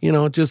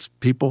 that. Just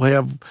people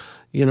have,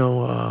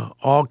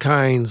 all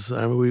kinds.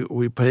 I mean,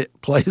 we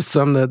play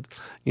some that,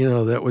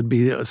 that would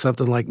be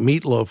something like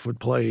Meatloaf would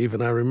play.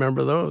 Even I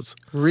remember those.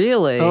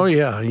 Really? Oh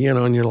yeah,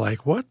 and you're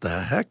like, what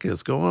the heck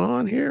is going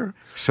on here?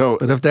 So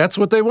But if that's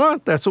what they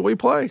want, that's what we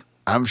play.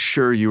 I'm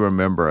sure you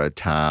remember a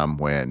time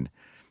when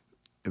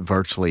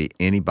virtually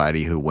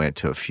anybody who went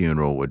to a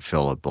funeral would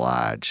feel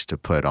obliged to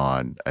put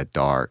on a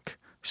dark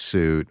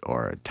suit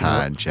or a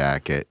tie and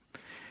jacket.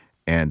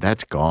 And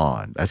that's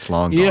gone. That's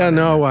long gone. Yeah, isn't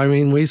no, it? I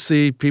mean, we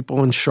see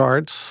people in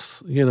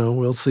shorts,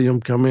 we'll see them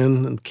come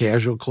in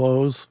casual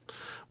clothes,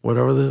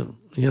 whatever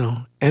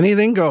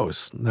anything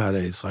goes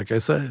nowadays. Like I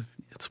said,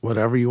 it's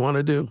whatever you want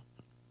to do.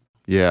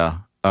 Yeah.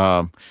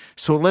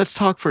 So let's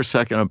talk for a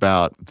second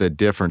about the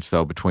difference,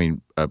 though,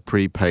 between a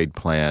prepaid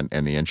plan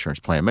and the insurance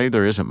plan. Maybe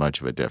there isn't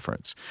much of a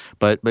difference,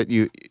 but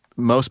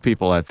most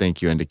people, I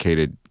think you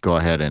indicated, go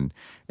ahead and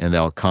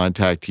they'll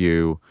contact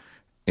you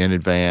in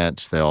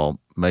advance. They'll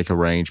make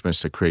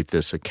arrangements to create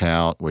this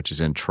account, which is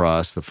in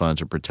trust. The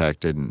funds are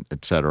protected, and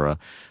et cetera.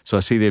 So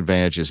I see the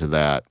advantages of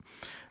that.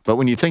 But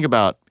when you think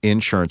about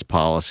insurance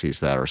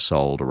policies that are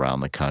sold around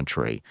the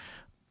country,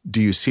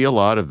 Do you see a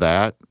lot of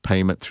that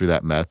payment through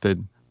that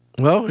method?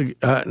 Well,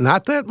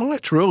 not that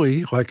much,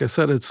 really. Like I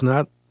said, it's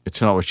not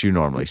what you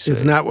normally see.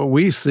 It's not what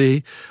we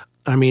see.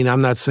 I mean,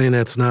 I'm not saying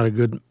that's not a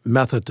good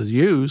method to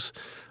use.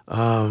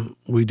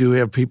 We do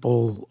have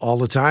people all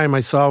the time. I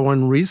saw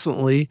one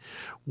recently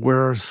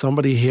where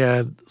somebody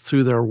had,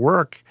 through their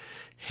work,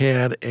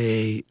 had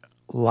a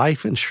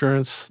life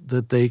insurance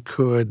that they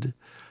could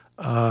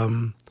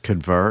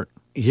convert.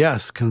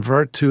 Yes,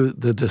 convert to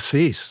the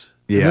deceased.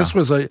 Yeah. And this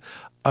was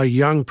a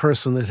young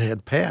person that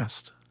had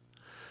passed,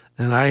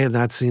 and I had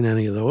not seen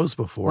any of those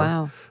before.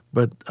 Wow.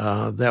 But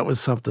that was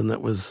something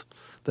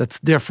that's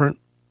different.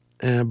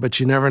 But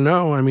you never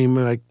know. I mean,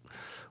 like,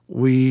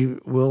 we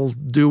will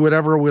do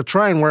whatever. We'll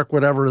try and work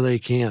whatever they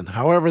can,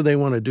 however they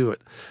want to do it.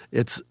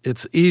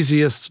 It's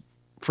easiest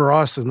for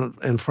us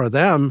and for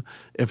them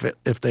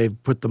if they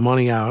put the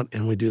money out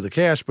and we do the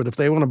cash. But if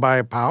they want to buy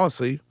a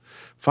policy,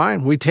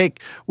 fine. We take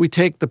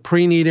the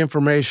pre-need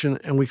information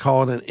and we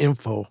call it an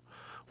info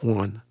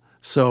one.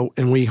 So,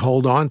 and we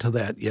hold on to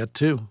that yet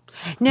too.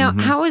 Now,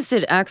 how is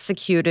it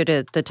executed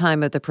at the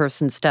time of the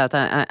person's death?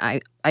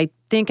 I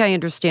think I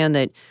understand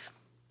that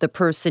the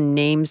person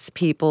names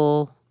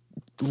people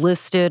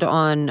listed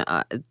on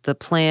the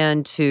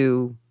plan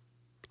to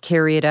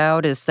carry it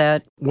out. Is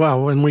that?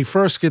 Well, when we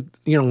first get,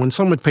 when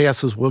someone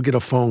passes, we'll get a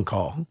phone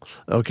call,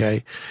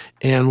 okay?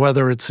 And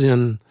whether it's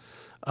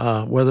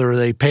whether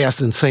they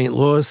passed in St.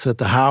 Louis at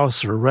the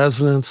house or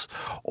residence,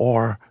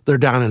 or they're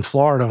down in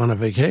Florida on a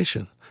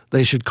vacation,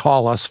 they should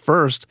call us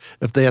first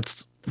if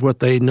that's what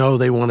they know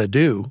they want to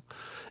do,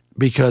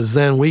 because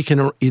then we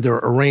can either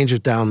arrange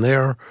it down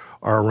there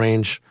or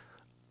arrange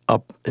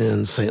up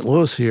in St.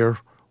 Louis here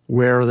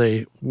where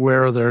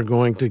they're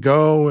going to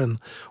go, and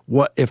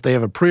what if they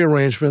have a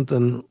prearrangement,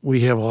 then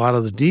we have a lot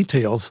of the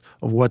details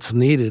of what's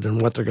needed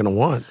and what they're going to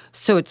want.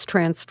 So it's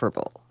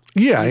transferable.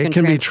 Yeah, You it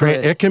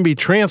can be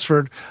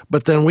transferred,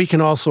 but then we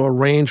can also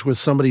arrange with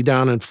somebody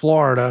down in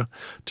Florida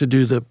to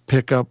do the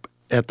pickup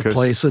at the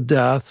place of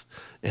death,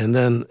 and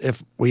then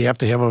if we have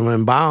to have them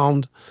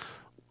embalmed,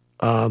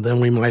 then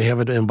we might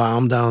have it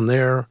embalmed down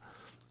there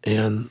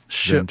and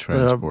ship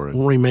the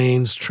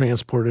remains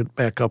transported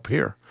back up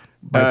here.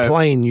 By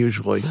plane,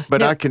 usually.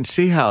 But I can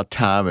see how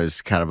time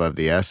is kind of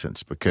the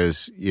essence,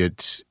 because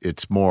it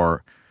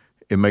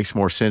makes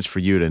more sense for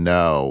you to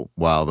know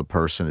while the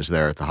person is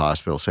there at the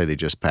hospital, say they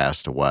just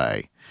passed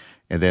away,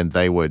 and then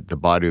the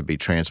body would be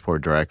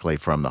transported directly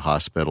from the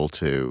hospital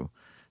to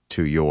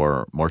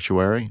your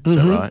mortuary. Is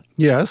that right?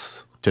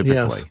 Yes.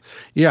 Typically.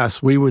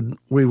 Yes, we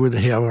would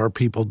have our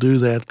people do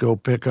that, go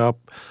pick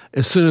up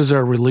as soon as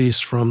they're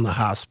released from the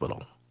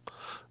hospital.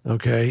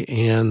 Okay,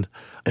 and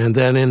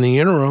then in the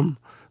interim,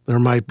 there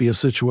might be a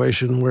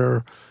situation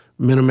where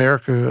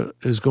Mid-America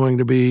is going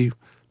to be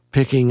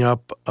picking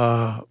up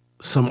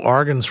some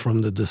organs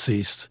from the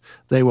deceased.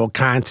 They will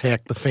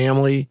contact the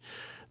family.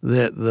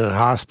 That the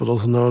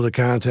hospitals know to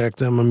contact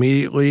them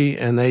immediately,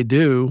 and they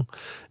do,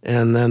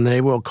 and then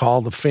they will call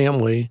the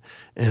family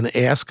and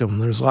ask them.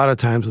 There's a lot of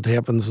times it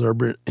happens they're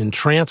in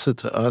transit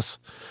to us,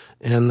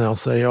 and they'll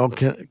say, "Oh,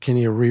 can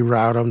you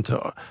reroute them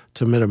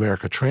to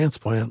Mid-America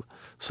Transplant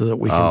so that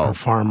we can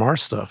perform our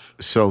stuff?"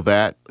 So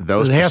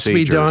those it has to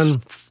be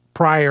done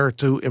prior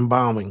to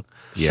embalming.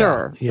 Yeah.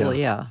 Sure. Yeah. Well,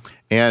 yeah.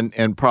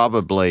 And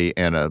probably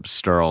in a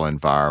sterile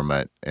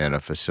environment, in a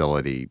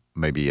facility,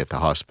 maybe at the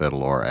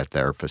hospital or at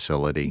their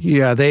facility.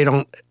 Yeah, they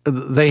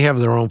have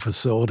their own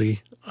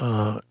facility,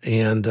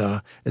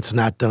 and it's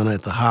not done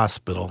at the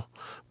hospital,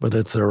 but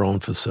it's their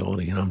own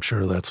facility, and I'm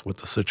sure that's what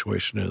the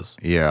situation is.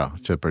 Yeah,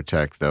 to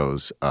protect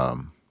those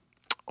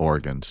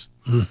organs.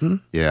 Mm-hmm.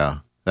 Yeah,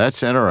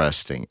 that's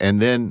interesting.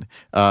 And then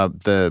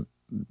the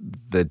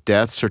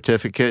death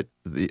certificate,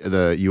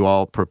 you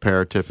all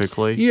prepare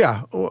typically?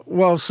 Yeah.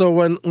 Well, so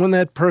when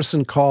that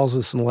person calls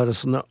us and let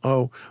us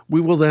know,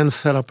 we will then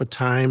set up a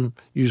time,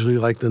 usually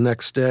like the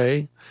next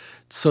day,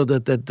 so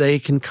that they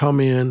can come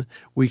in.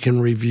 We can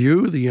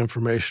review the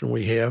information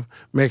we have,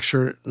 make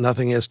sure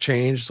nothing has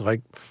changed,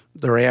 like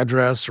their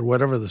address or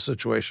whatever the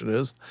situation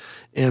is,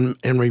 and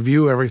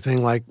review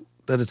everything like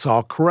that it's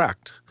all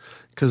correct,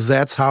 because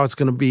that's how it's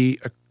going to be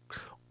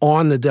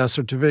on the death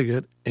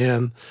certificate,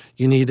 and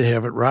you need to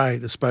have it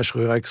right,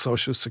 especially like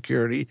Social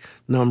Security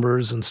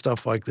numbers and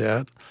stuff like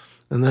that.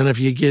 And then if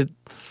you get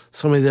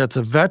somebody that's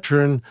a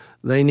veteran,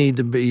 they need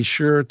to be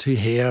sure to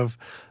have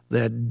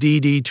that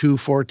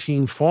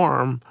DD-214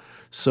 form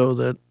so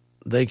that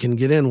they can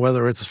get in,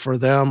 whether it's for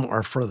them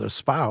or for their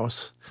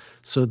spouse,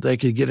 so that they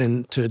could get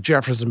into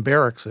Jefferson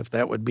Barracks if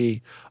that would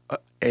be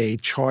a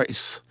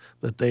choice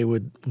that they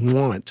would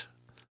want.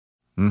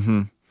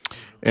 Mm-hmm.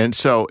 And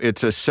so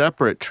it's a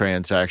separate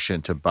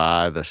transaction to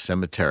buy the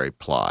cemetery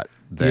plot.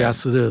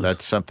 Yes, it is.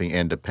 That's something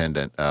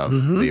independent of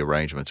the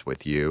arrangements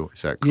with you.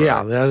 Is that correct?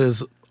 Yeah, that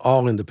is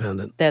all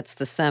independent. That's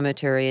the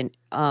cemetery.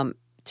 And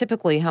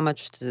typically, how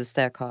much does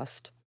that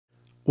cost?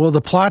 Well, the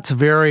plots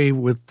vary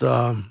with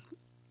the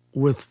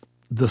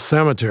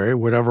cemetery,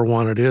 whatever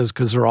one it is,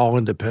 because they're all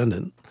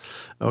independent.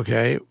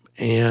 Okay,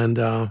 And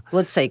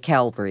let's say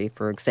Calvary,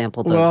 for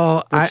example.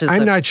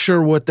 I'm not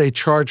sure what they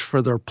charge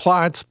for their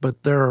plots,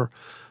 but their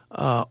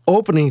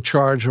opening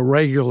charge, a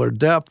regular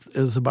depth,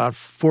 is about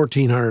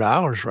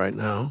 $1,400 right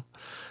now.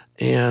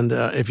 And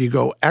if you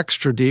go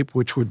extra deep,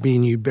 which would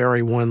mean you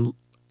bury one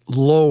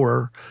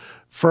lower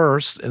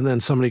first, and then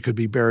somebody could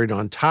be buried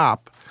on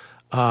top.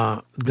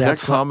 Is that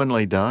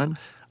commonly done?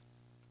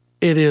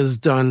 It is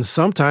done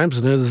sometimes,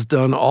 and it is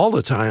done all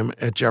the time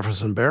at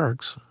Jefferson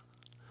Barracks.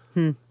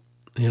 You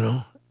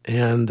know,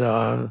 and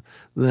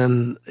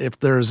then if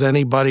there's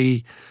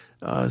anybody,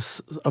 a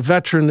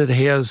veteran that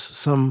has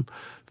some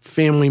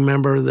family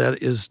member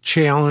that is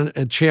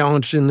a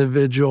challenged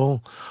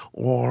individual,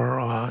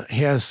 or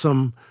has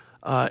some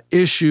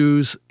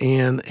issues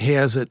and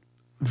has it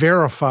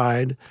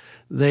verified,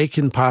 they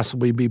can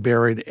possibly be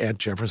buried at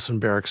Jefferson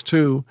Barracks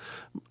too.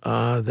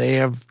 They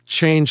have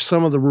changed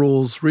some of the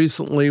rules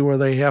recently where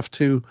they have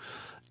to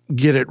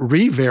get it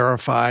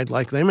re-verified.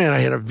 Like they may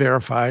have had it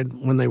verified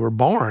when they were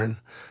born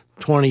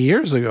 20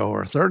 years ago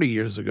or 30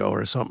 years ago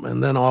or something,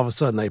 and then all of a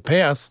sudden they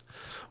pass.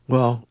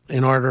 Well,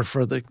 in order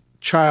for the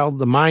child,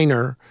 the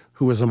minor,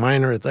 who was a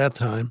minor at that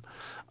time,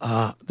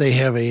 they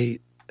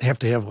have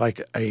to have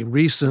like a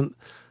recent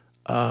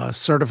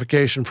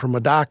certification from a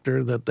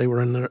doctor that they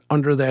were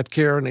under that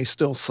care and they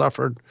still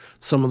suffered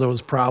some of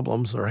those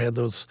problems or had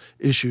those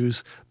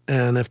issues.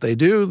 And if they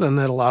do, then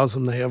that allows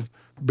them to have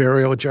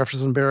burial at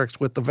Jefferson Barracks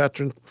with the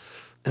veteran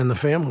and the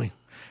family.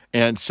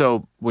 And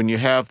so when you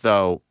have,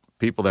 though,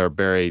 people that are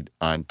buried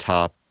on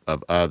top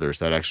of others,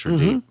 that extra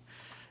deep,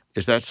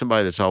 is that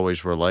somebody that's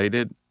always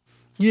related?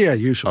 Yeah,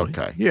 usually.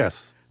 Okay.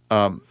 Yes.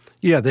 And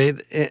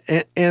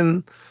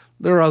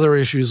there are other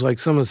issues, like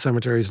some of the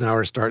cemeteries now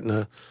are starting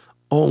to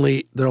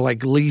they're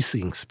like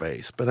leasing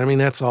space. But I mean,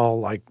 that's all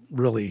like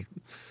really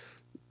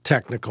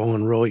technical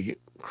and really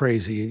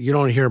crazy. You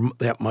don't hear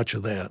that much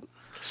of that.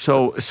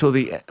 So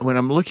when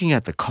I'm looking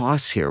at the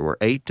costs here, where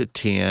 8 to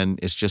 10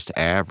 is just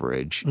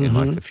average in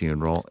like the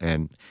funeral,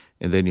 and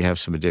then you have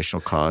some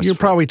additional costs. You're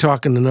probably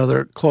talking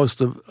another close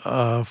to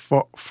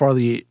for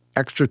the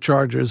extra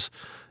charges.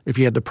 If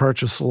you had to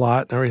purchase a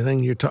lot and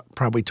everything, you're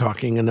probably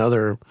talking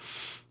another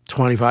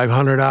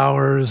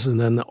 $2,500, and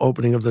then the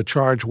opening of the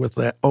charge with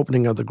that,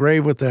 opening of the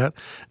grave with that,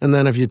 and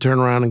then if you turn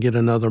around and get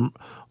a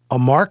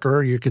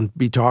marker, you can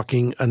be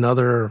talking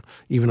another,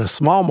 even a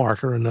small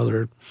marker,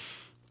 another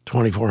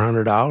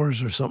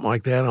 $2,400 or something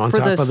like that on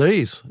top of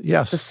these.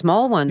 Yes, the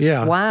small ones.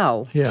 Yeah.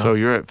 Wow. Yeah. So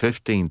you're at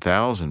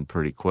 $15,000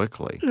 pretty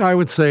quickly. I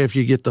would say if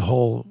you get the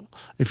whole,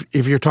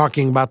 if you're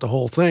talking about the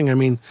whole thing, I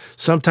mean,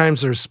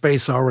 sometimes there's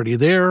space already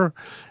there,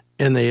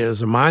 and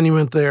there's a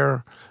monument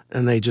there,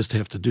 and they just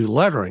have to do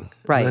lettering.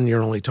 Right. And then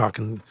you're only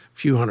talking a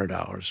few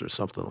 $100s or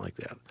something like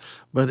that.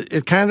 But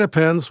it kind of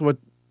depends what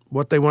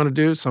they want to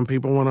do. Some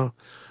people want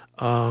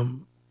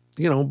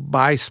to,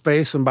 buy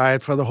space and buy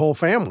it for the whole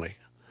family.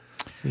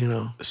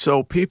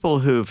 So people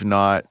who've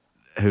not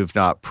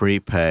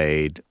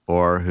prepaid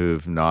or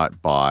who've not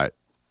bought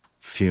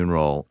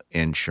funeral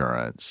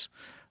insurance,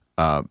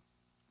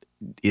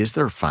 is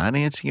there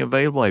financing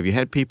available? Have you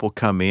had people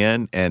come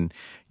in and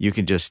you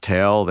can just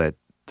tell that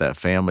the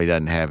family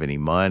doesn't have any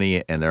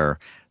money and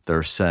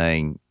they're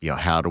saying,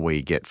 how do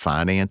we get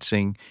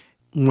financing?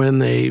 When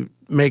they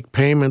make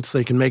payments,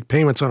 they can make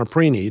payments on a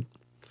pre-need,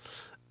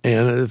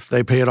 and if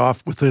they pay it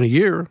off within a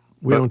year,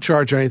 we don't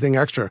charge anything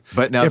extra.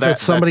 But now if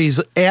it's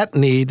somebody's at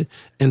need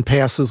and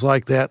passes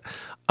like that,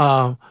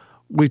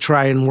 we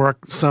try and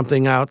work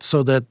something out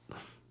so that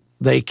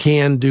they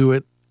can do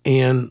it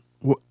and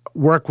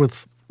work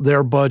with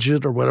their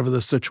budget or whatever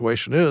the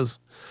situation is.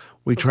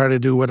 We try to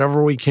do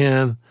whatever we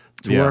can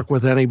to work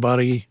with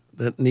anybody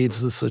that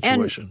needs the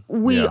situation.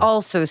 And we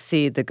also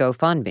see the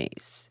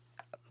GoFundMes.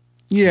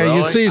 Yeah, really?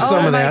 You see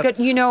some of that.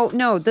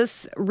 God.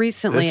 This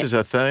recently. This is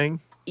a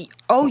thing?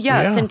 Oh,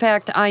 yes. Yeah. In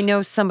fact, I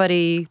know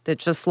somebody that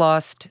just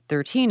lost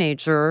their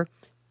teenager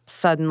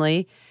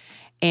suddenly,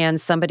 and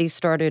somebody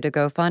started a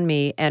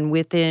GoFundMe, and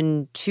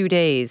within 2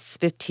 days,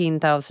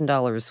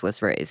 $15,000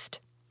 was raised.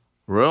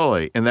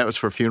 Really? And that was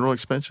for funeral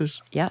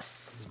expenses?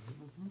 Yes.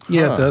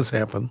 Yeah, it does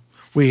happen.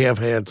 We have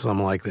had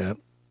some like that.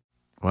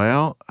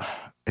 Well,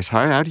 it's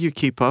hard. How do you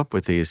keep up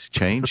with these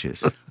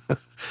changes?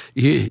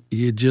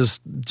 You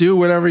just do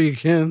whatever you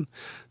can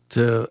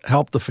to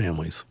help the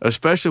families.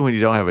 Especially when you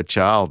don't have a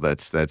child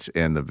that's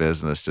in the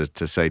business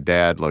to say,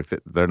 Dad, look,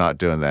 they're not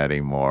doing that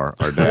anymore.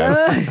 Or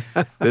Dad,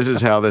 this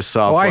is how this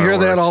software I hear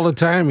works. that all the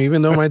time,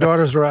 even though my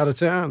daughters are out of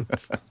town.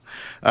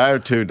 I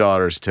have 2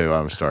 daughters, too.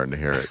 I'm starting to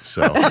hear it.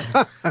 So,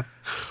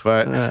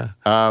 but,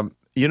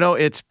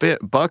 it's been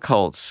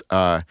Buckholz.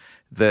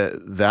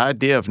 The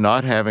idea of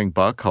not having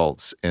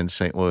Buckholz in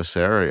St. Louis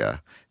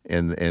area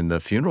in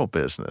the funeral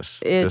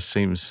business just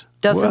seems...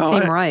 Doesn't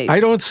seem right. I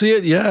don't see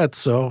it yet,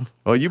 so...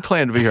 Well, you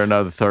plan to be here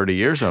another 30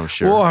 years, I'm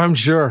sure. Well, I'm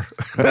sure.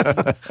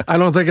 I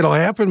don't think it'll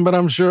happen, but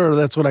I'm sure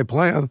that's what I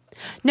plan.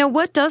 Now,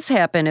 what does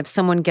happen if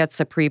someone gets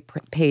a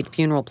prepaid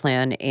funeral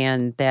plan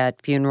and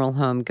that funeral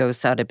home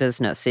goes out of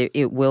business?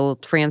 It will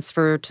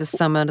transfer to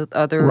some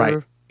other... Right.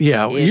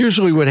 Yeah,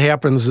 usually what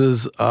happens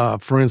is,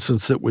 for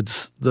instance,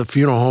 the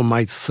funeral home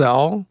might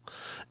sell,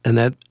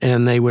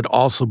 and they would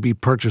also be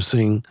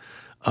purchasing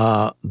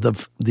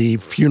the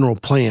funeral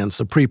plans,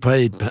 the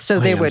prepaid plans. So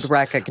they would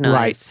recognize.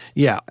 Right,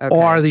 yeah. Okay.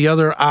 Or the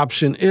other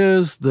option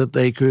is that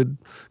they could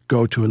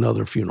go to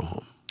another funeral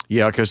home.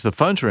 Yeah, because the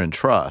funds are in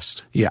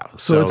trust. Yeah,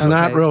 so it's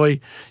not Okay.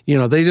 really,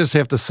 they just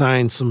have to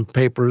sign some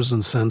papers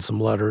and send some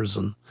letters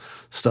and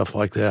stuff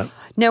like that.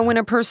 Now, when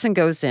a person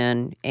goes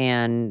in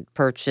and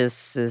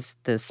purchases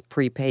this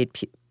prepaid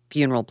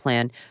funeral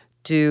plan,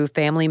 do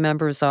family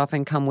members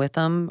often come with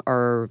them,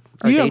 or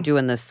are Yeah. they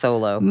doing this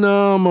solo?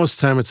 No, most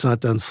of the time it's not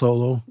done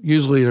solo.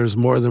 Usually there's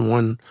more than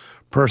one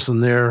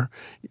person there.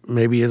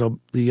 Maybe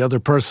the other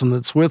person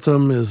that's with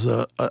them is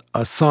a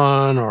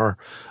son or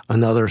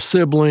another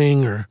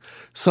sibling or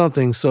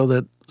something, so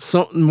that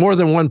more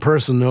than one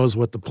person knows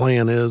what the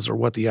plan is or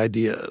what the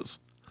idea is.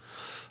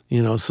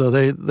 So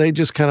they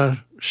just kind of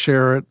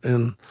share it.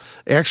 And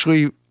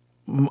actually,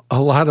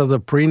 a lot of the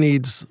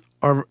pre-needs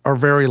are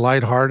very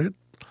lighthearted.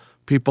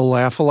 People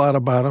laugh a lot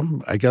about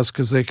them, I guess,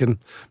 because they can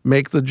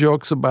make the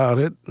jokes about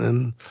it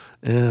and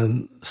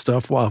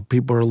stuff while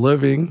people are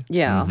living.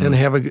 Yeah. And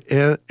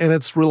and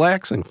it's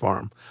relaxing for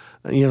them.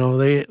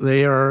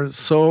 They are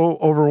so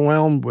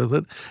overwhelmed with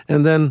it.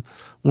 And then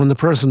when the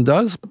person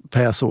does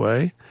pass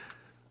away,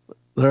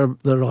 they're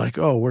like,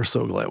 "Oh, we're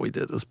so glad we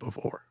did this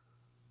before."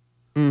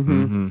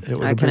 Mm-hmm. It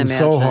would I have can been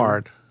so imagine.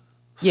 hard.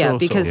 Yeah, So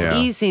because hard.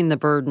 easing the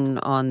burden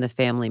on the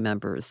family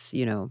members,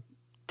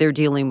 they're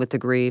dealing with the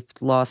grief,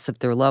 loss of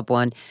their loved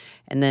one,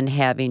 and then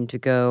having to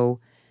go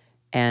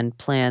and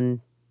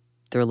plan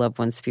their loved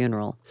one's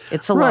funeral.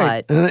 It's a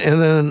lot.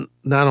 And then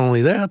not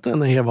only that, then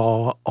they have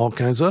all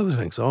kinds of other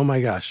things. Oh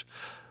my gosh,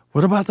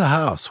 what about the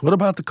house? What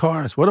about the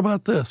cars? What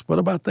about this? What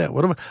about that?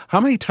 How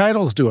many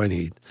titles do I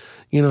need?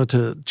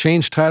 To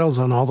change titles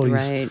on all these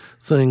Right.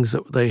 things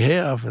that they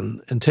have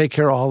and take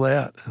care of all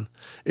that. And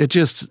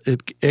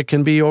it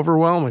can be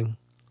overwhelming.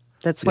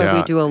 That's why we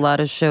Yeah. do a lot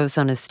of shows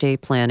on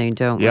estate planning,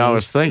 don't we? Yeah, I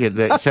was thinking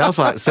that sounds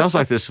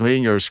like this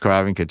meeting you're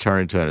describing could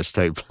turn into an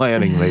estate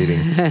planning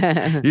meeting.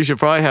 You should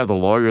probably have the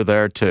lawyer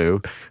there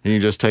too, and you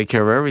just take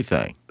care of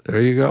everything.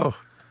 There you go.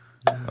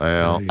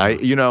 Well,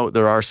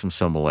 there are some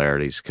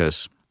similarities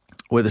because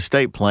with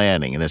estate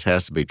planning, and this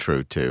has to be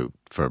true too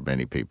for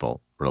many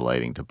people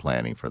relating to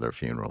planning for their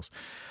funerals,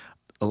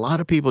 a lot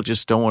of people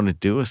just don't want to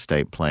do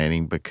estate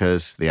planning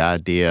because the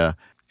idea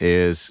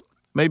is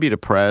maybe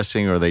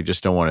depressing, or they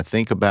just don't want to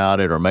think about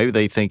it, or maybe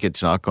they think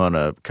it's not going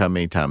to come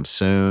anytime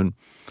soon.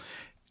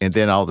 And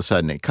then all of a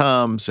sudden it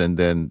comes, and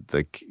then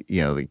the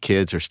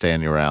kids are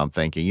standing around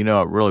thinking,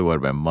 it really would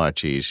have been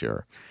much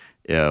easier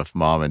if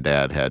mom and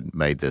dad had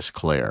made this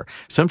clear.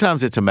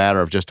 Sometimes it's a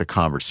matter of just a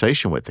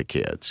conversation with the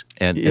kids.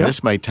 And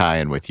this may tie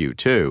in with you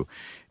too,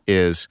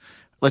 is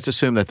let's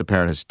assume that the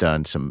parent has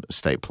done some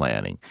estate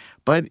planning.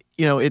 But,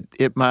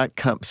 it might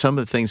come, some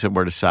of the things that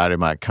were decided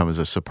might come as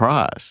a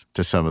surprise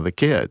to some of the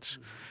kids,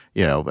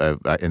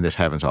 and this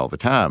happens all the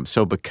time.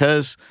 So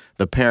because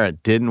the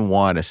parent didn't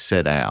want to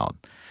sit down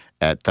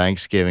at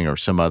Thanksgiving or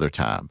some other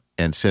time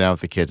and sit down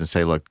with the kids and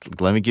say, look,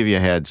 let me give you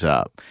a heads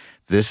up.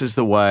 This is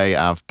the way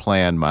I've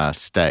planned my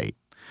estate.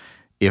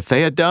 If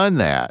they had done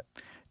that,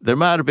 there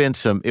might have been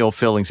some ill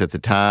feelings at the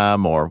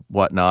time or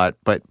whatnot,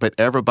 but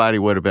everybody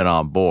would have been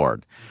on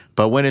board.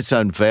 But when it's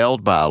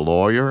unveiled by a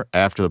lawyer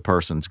after the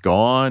person's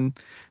gone,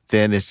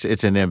 then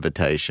it's an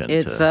invitation.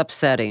 It's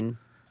upsetting.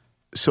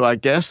 So I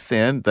guess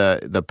then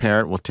the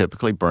parent will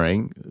typically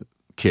bring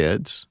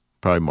kids,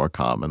 probably more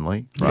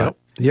commonly, right?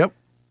 Yep.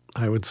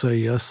 I would say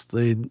yes.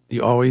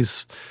 You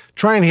always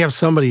try and have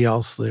somebody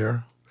else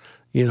there,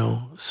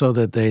 so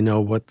that they know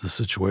what the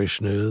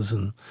situation is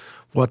and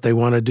what they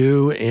want to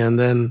do. And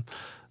then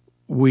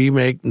we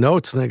make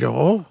notes and they go,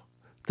 oh,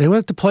 they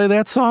went to play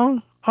that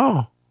song?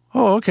 Oh,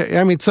 okay.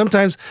 I mean,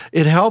 sometimes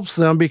it helps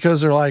them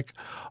because they're like,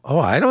 oh,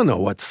 I don't know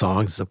what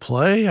songs to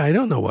play. I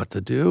don't know what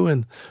to do.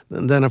 And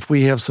then if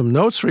we have some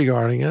notes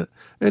regarding it,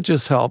 it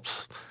just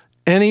helps.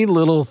 Any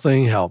little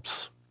thing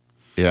helps.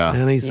 Yeah.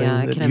 Anything Yeah,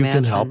 I that can you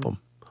imagine. can help them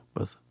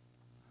with.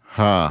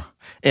 Huh.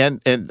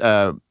 And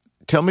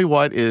tell me,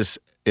 what is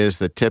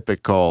the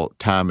typical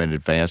time in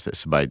advance that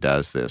somebody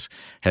does this?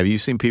 Have you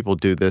seen people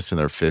do this in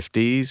their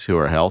 50s who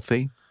are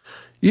healthy?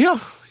 Yeah.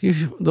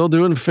 They'll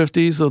do it in the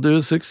 50s. They'll do it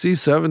 60s,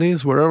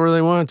 70s, wherever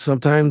they want.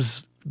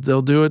 Sometimes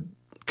they'll do it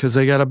because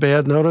they got a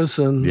bad notice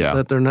and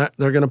that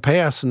they're going to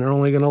pass and they're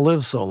only going to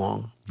live so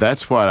long.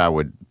 That's what I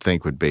would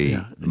think would be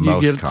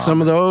most You get common.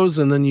 some of those,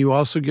 and then you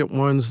also get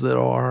ones that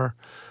are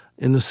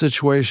in the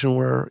situation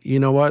where, you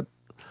know what,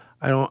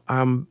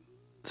 I'm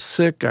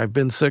sick. I've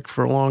been sick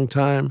for a long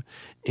time,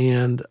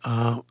 and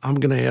I'm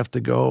going to have to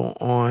go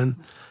on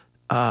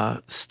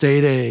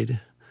state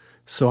aid.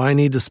 So I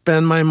need to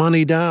spend my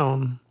money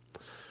down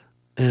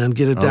and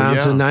get it down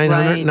to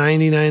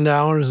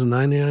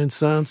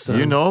 $999.99.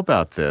 You know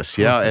about this.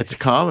 Yeah, it's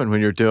common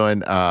when you're doing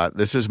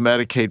this is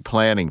Medicaid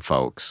planning,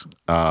 folks.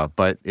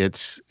 But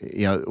it's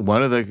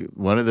one of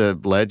the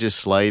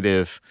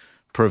legislative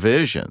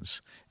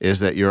provisions is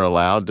that you're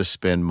allowed to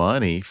spend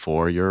money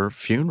for your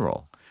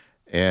funeral.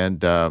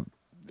 and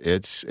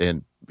it's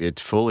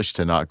foolish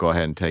to not go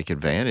ahead and take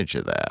advantage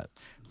of that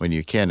when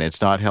you can.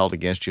 It's not held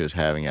against you as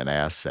having an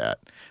asset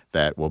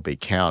that will be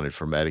counted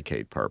for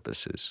Medicaid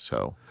purposes.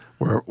 So,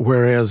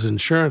 whereas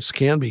insurance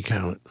can be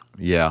counted.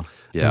 Yeah.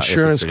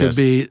 Insurance could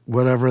be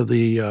whatever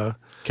the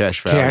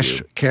cash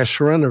value, cash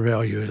surrender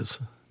value is.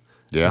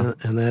 Yeah,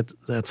 and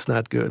that's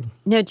not good.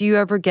 Now, do you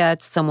ever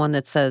get someone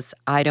that says,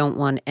 "I don't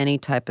want any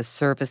type of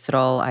service at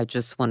all. I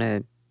just want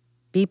to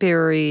be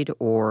buried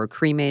or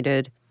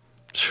cremated"?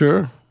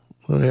 Sure,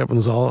 that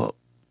happens.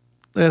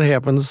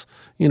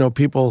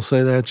 People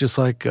say that, just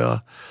like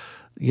one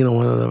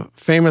of the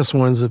famous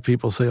ones that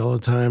people say all the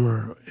time,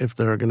 or if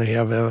they're going to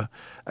have a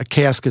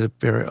casket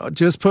burial,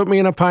 just put me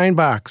in a pine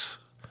box.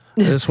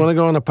 I just want to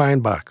go in a pine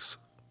box.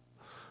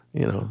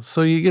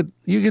 So you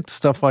get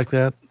stuff like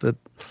that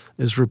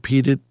is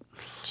repeated.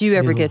 Do you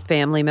ever get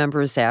family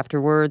members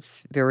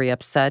afterwards very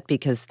upset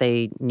because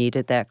they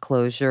needed that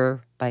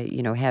closure by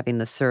having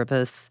the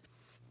service?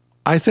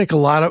 I think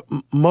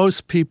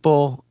most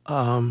people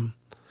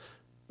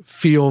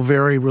feel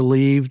very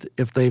relieved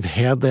if they've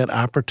had that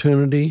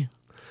opportunity,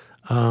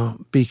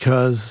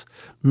 because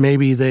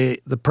maybe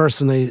the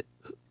person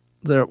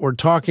that we're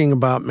talking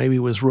about maybe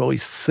was really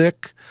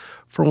sick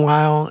for a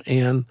while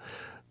and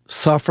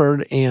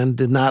suffered and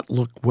did not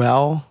look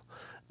well.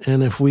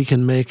 And if we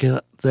can make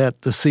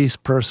that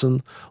deceased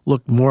person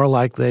look more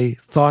like they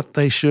thought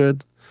they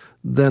should,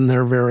 then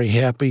they're very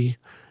happy,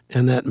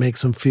 and that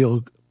makes them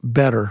feel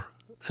better.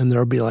 And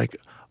they'll be like,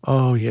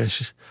 oh, yeah,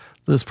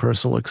 this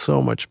person looks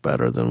so much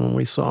better than when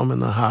we saw them in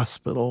the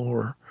hospital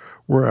or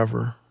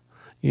wherever.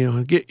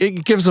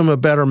 It gives them a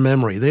better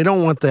memory. They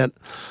don't want that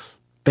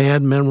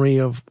bad memory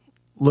of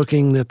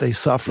looking that they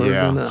suffered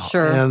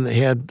and they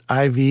had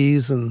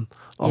IVs and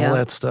all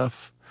that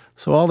stuff.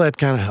 So all that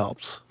kind of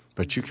helps.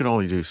 But you can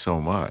only do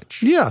so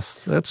much.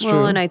 Yes, that's true.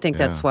 Well, and I think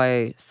that's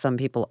why some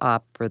people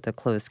opt for the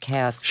closed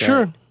casket.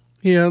 Sure.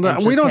 Yeah,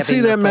 we don't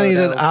see that many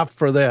that opt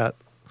for that.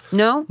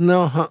 No?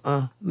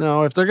 No,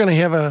 No, if they're going to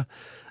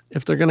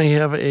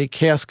have a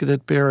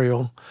casketed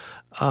burial,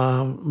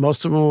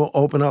 most of them will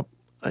open up,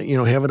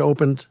 have it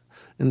opened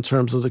in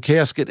terms of the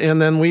casket,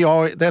 and then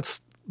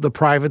that's the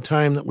private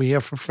time that we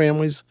have for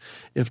families.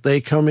 If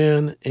they come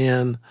in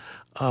and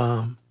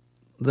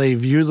they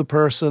view the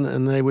person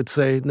and they would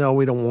say, no,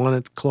 we don't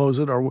want to close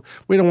it, or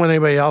we don't want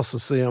anybody else to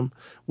see them,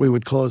 we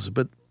would close it.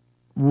 But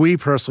we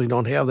personally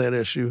don't have that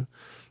issue.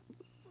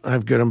 I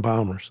have good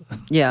embalmers.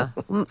 Yeah.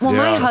 Well,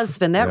 my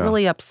husband, that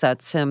really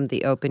upsets him,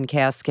 the open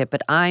casket,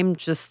 but I'm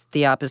just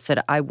the opposite.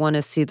 I want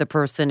to see the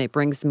person. It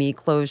brings me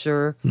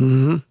closure,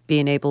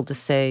 being able to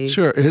say.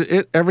 Sure.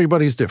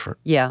 Everybody's different.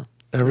 Yeah.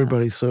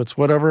 Everybody. So it's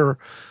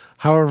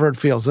however it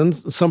feels. And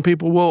some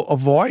people will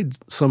avoid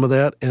some of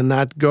that and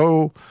not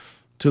go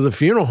to the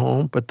funeral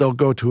home, but they'll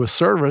go to a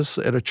service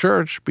at a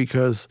church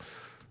because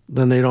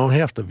then they don't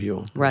have to view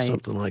them or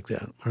something like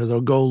that. Or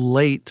they'll go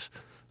late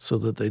so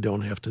that they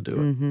don't have to do it.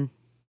 Mm-hmm.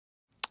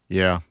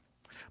 Yeah.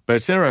 But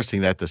it's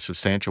interesting that the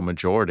substantial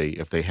majority,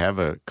 if they have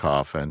a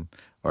coffin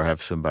or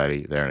have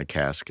somebody there in a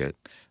casket,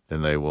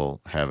 then they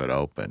will have it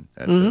open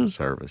at the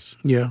service.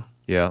 Yeah.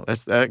 Yeah.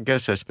 I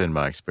guess that's been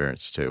my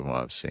experience too, what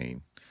I've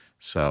seen.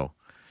 So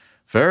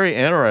very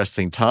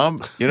interesting, Tom.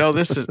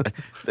 This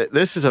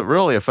is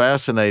really a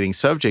fascinating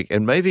subject,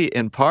 and maybe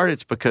in part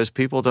it's because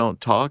people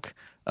don't talk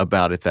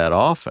about it that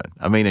often.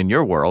 I mean, in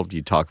your world,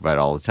 you talk about it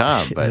all the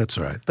time. But that's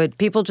right. But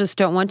people just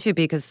don't want to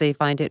because they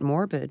find it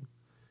morbid.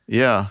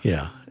 Yeah.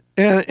 Yeah.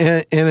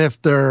 And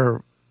if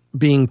they're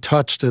being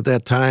touched at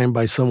that time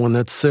by someone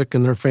that's sick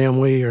in their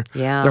family, or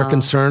they're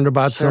concerned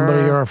about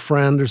somebody or a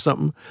friend or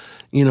something,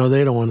 they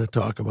don't want to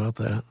talk about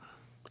that.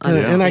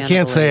 And I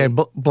can't say I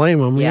blame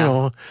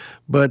them,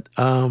 but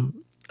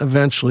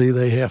eventually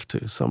they have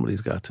to.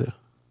 Somebody's got to.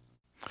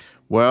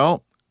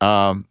 Well,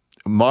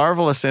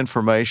 marvelous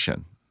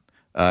information.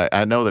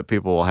 I know that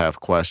people will have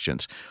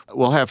questions.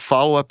 We'll have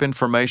follow-up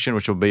information,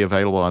 which will be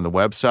available on the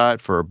website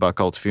for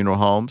Buchholz Funeral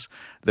Homes.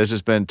 This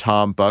has been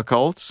Tom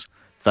Buchholz.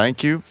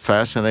 Thank you.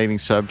 Fascinating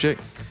subject.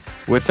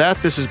 With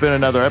that, this has been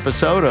another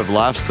episode of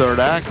Life's Third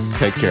Act.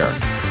 Take care.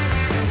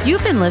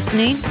 You've been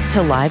listening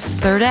to Life's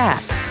Third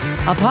Act,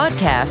 a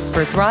podcast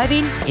for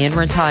thriving in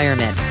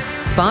retirement.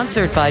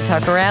 Sponsored by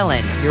Tucker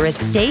Allen, your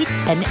estate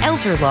and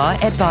elder law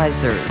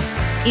advisors.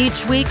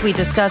 Each week, we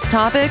discuss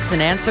topics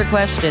and answer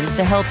questions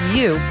to help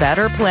you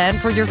better plan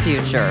for your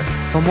future.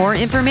 For more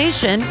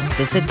information,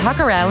 visit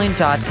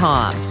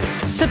tuckerallen.com.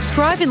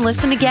 Subscribe and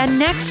listen again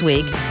next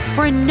week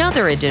for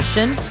another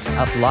edition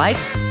of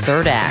Life's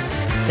Third Act.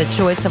 The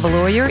choice of a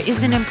lawyer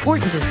is an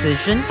important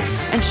decision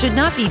and should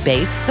not be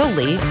based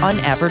solely on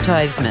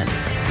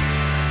advertisements.